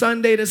from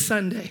Sunday to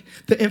Sunday,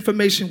 the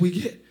information we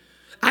get.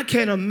 I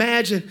can't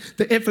imagine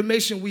the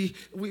information we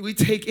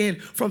take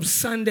in from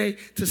Sunday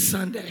to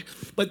Sunday.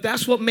 But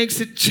that's what makes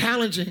it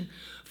challenging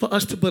for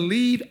us to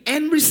believe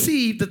and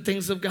receive the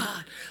things of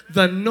God.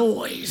 The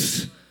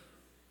noise.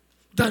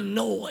 The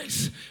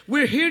noise.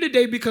 We're here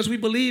today because we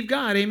believe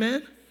God,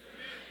 amen?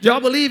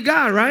 Y'all believe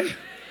God, right?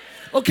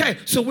 Okay,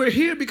 so we're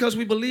here because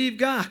we believe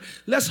God.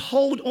 Let's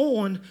hold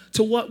on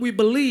to what we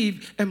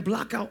believe and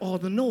block out all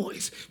the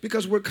noise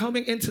because we're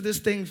coming into this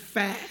thing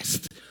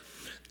fast.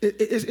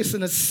 It's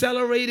an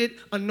accelerated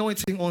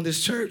anointing on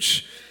this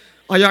church.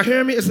 Are y'all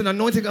hearing me? It's an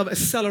anointing of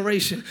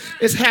acceleration.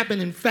 It's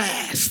happening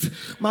fast.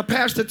 My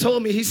pastor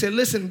told me, he said,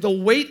 listen, the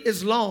wait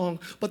is long,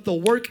 but the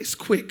work is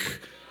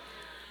quick.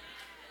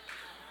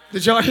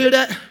 Did y'all hear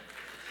that?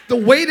 The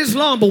wait is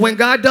long, but when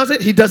God does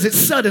it, he does it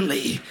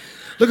suddenly.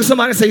 Look at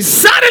somebody and say,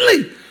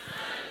 suddenly.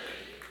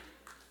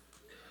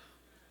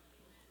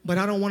 But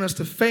I don't want us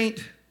to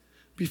faint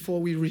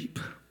before we reap.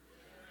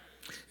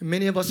 And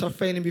many of us are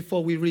fainting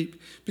before we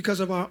reap because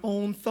of our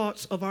own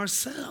thoughts of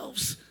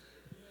ourselves.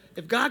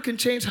 If God can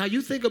change how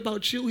you think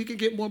about you, he can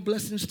get more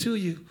blessings to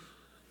you.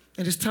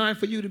 And it's time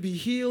for you to be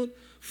healed,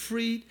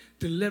 freed,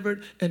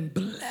 delivered, and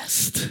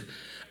blessed.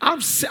 I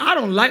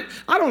don't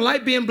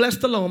like being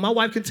blessed alone. My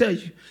wife can tell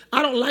you.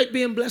 I don't like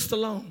being blessed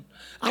alone.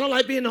 I don't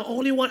like being the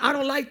only one. I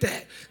don't like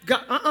that.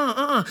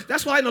 God,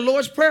 That's why in the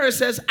Lord's Prayer it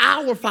says,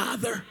 our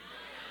Father.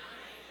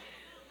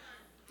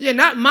 Yeah,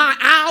 not my,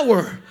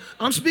 our.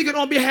 I'm speaking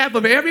on behalf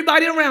of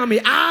everybody around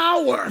me.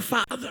 Our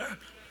Father.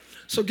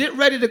 So get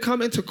ready to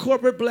come into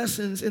corporate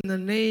blessings in the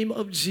name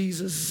of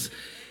Jesus.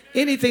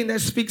 Anything that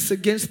speaks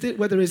against it,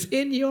 whether it's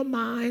in your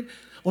mind,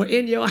 or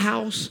in your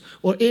house,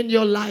 or in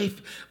your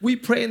life, we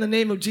pray in the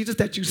name of Jesus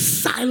that you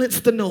silence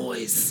the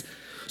noise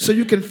so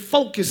you can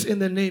focus in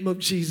the name of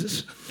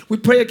Jesus. We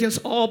pray against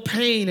all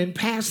pain and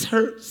past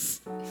hurts.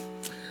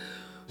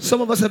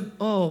 Some of us have,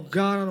 oh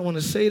God, I don't want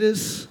to say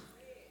this.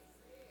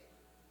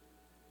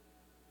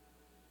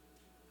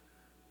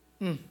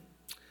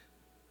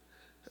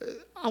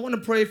 I want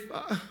to pray,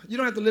 you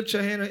don't have to lift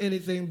your hand or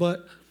anything,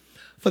 but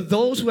for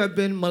those who have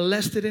been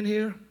molested in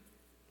here,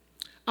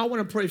 I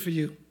want to pray for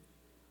you.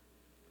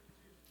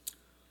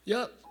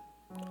 Yep.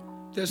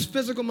 There's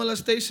physical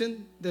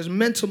molestation, there's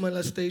mental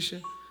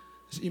molestation,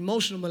 there's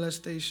emotional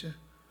molestation.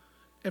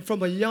 And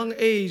from a young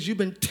age, you've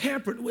been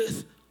tampered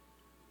with.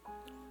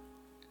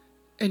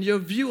 And your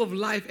view of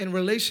life and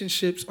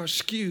relationships are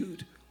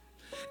skewed.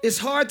 It's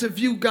hard to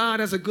view God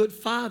as a good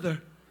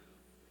father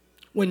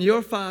when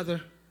your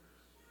father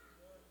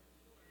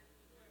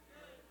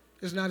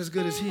is not as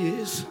good as he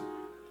is.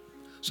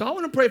 So I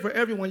want to pray for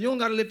everyone. You don't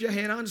got to lift your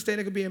hand. I understand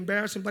it can be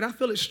embarrassing, but I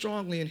feel it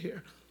strongly in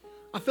here.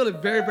 I feel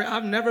it very, very,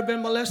 I've never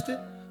been molested,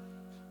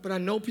 but I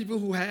know people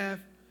who have,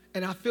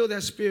 and I feel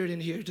that spirit in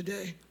here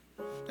today.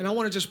 And I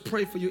want to just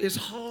pray for you. It's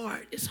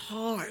hard. It's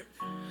hard.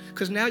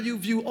 Because now you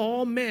view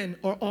all men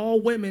or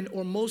all women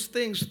or most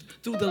things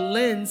through the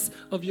lens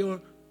of your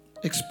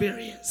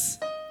experience.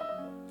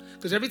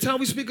 Because every time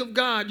we speak of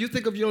God, you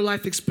think of your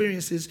life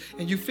experiences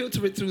and you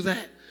filter it through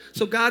that.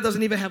 So God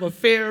doesn't even have a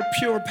fair,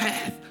 pure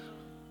path.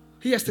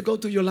 He has to go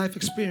through your life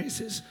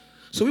experiences.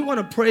 So we want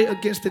to pray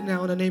against it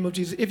now in the name of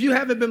Jesus. If you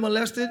haven't been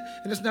molested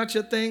and it's not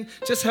your thing,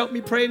 just help me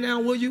pray now,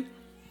 will you?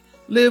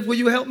 Liv, will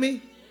you help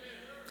me?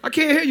 I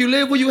can't hear you.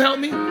 Liv, will you help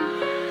me?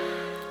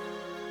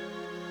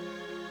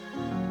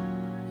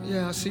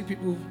 Yeah, I see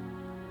people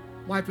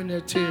wiping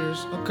their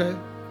tears. Okay.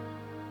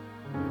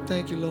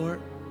 Thank you,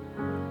 Lord.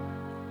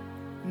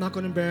 I'm not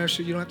going to embarrass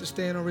you. You don't have to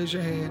stand or raise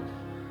your hand.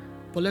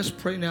 But let's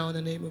pray now in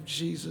the name of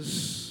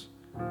Jesus.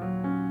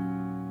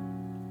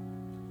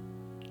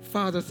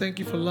 Father, thank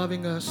you for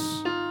loving us.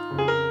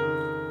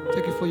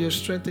 Thank you for your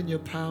strength and your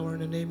power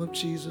in the name of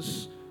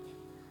Jesus.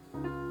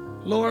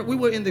 Lord, we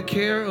were in the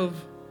care of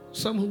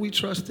some who we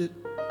trusted,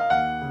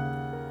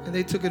 and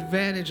they took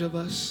advantage of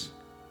us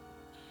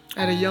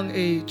at a young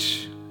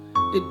age.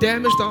 It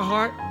damaged our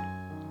heart,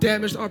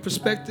 damaged our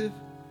perspective,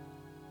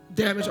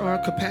 damaged our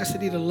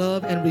capacity to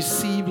love and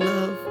receive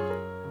love.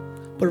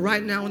 But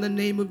right now, in the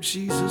name of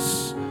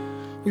Jesus,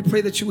 we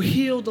pray that you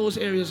heal those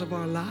areas of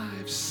our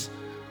lives,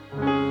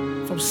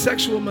 from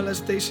sexual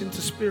molestation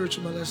to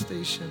spiritual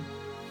molestation.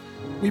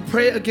 We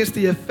pray against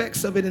the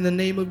effects of it in the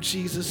name of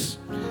Jesus.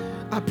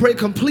 I pray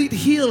complete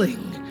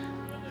healing.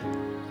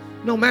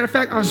 No, matter of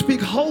fact, I speak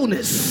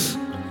wholeness.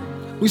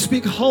 We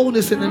speak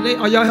wholeness in the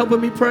name. Are y'all helping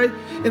me pray?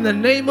 In the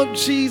name of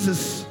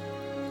Jesus.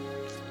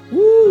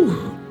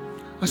 Woo!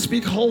 I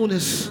speak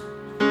wholeness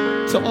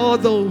to all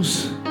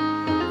those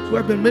who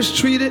have been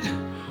mistreated,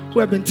 who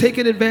have been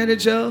taken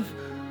advantage of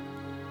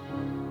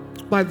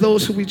by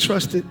those who we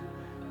trusted.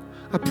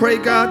 I pray,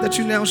 God, that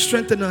you now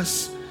strengthen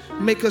us,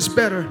 make us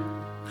better,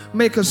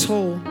 make us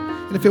whole.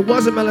 And if it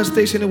wasn't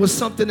molestation, it was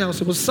something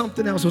else. It was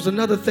something else. It was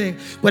another thing.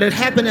 But it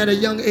happened at a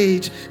young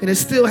age, and it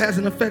still has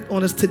an effect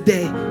on us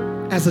today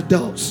as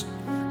adults.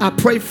 I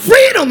pray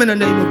freedom in the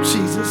name of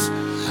Jesus.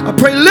 I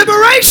pray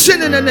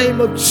liberation in the name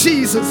of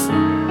Jesus.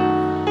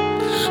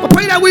 I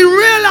pray that we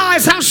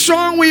realize how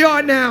strong we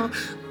are now,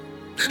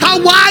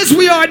 how wise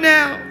we are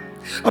now.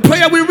 I pray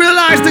that we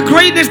realize the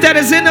greatness that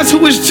is in us,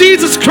 who is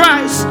Jesus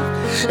Christ.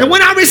 And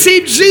when I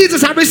receive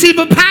Jesus, I receive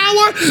a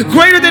power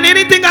greater than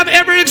anything I've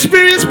ever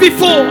experienced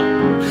before.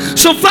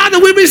 So, Father,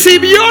 we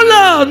receive your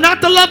love,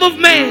 not the love of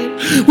man.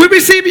 We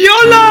receive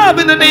your love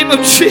in the name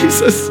of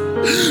Jesus.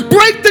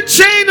 Break the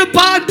chain of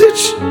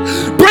bondage.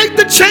 Break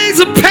the chains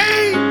of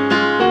pain.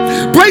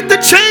 Break the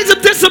chains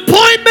of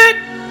disappointment.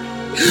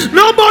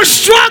 No more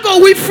struggle,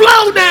 we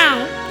flow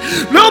now.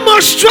 No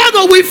more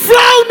struggle, we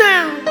flow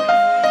now.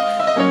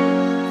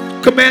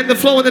 Command the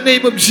flow in the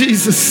name of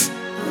Jesus.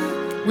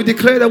 We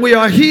declare that we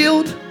are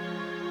healed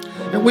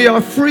and we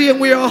are free and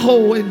we are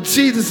whole in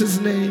Jesus'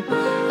 name.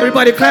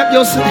 Everybody clap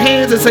your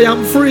hands and say,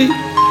 I'm free.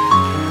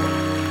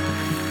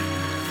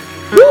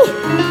 Woo!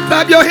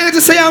 Clap your hands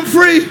and say, I'm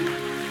free.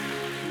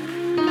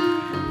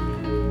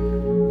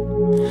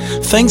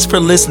 Thanks for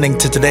listening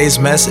to today's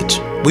message.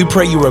 We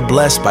pray you were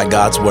blessed by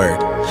God's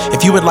word.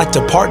 If you would like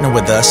to partner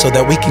with us so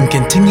that we can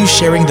continue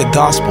sharing the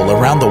gospel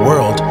around the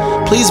world,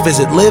 please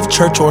visit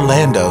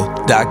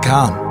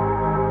livechurchorlando.com.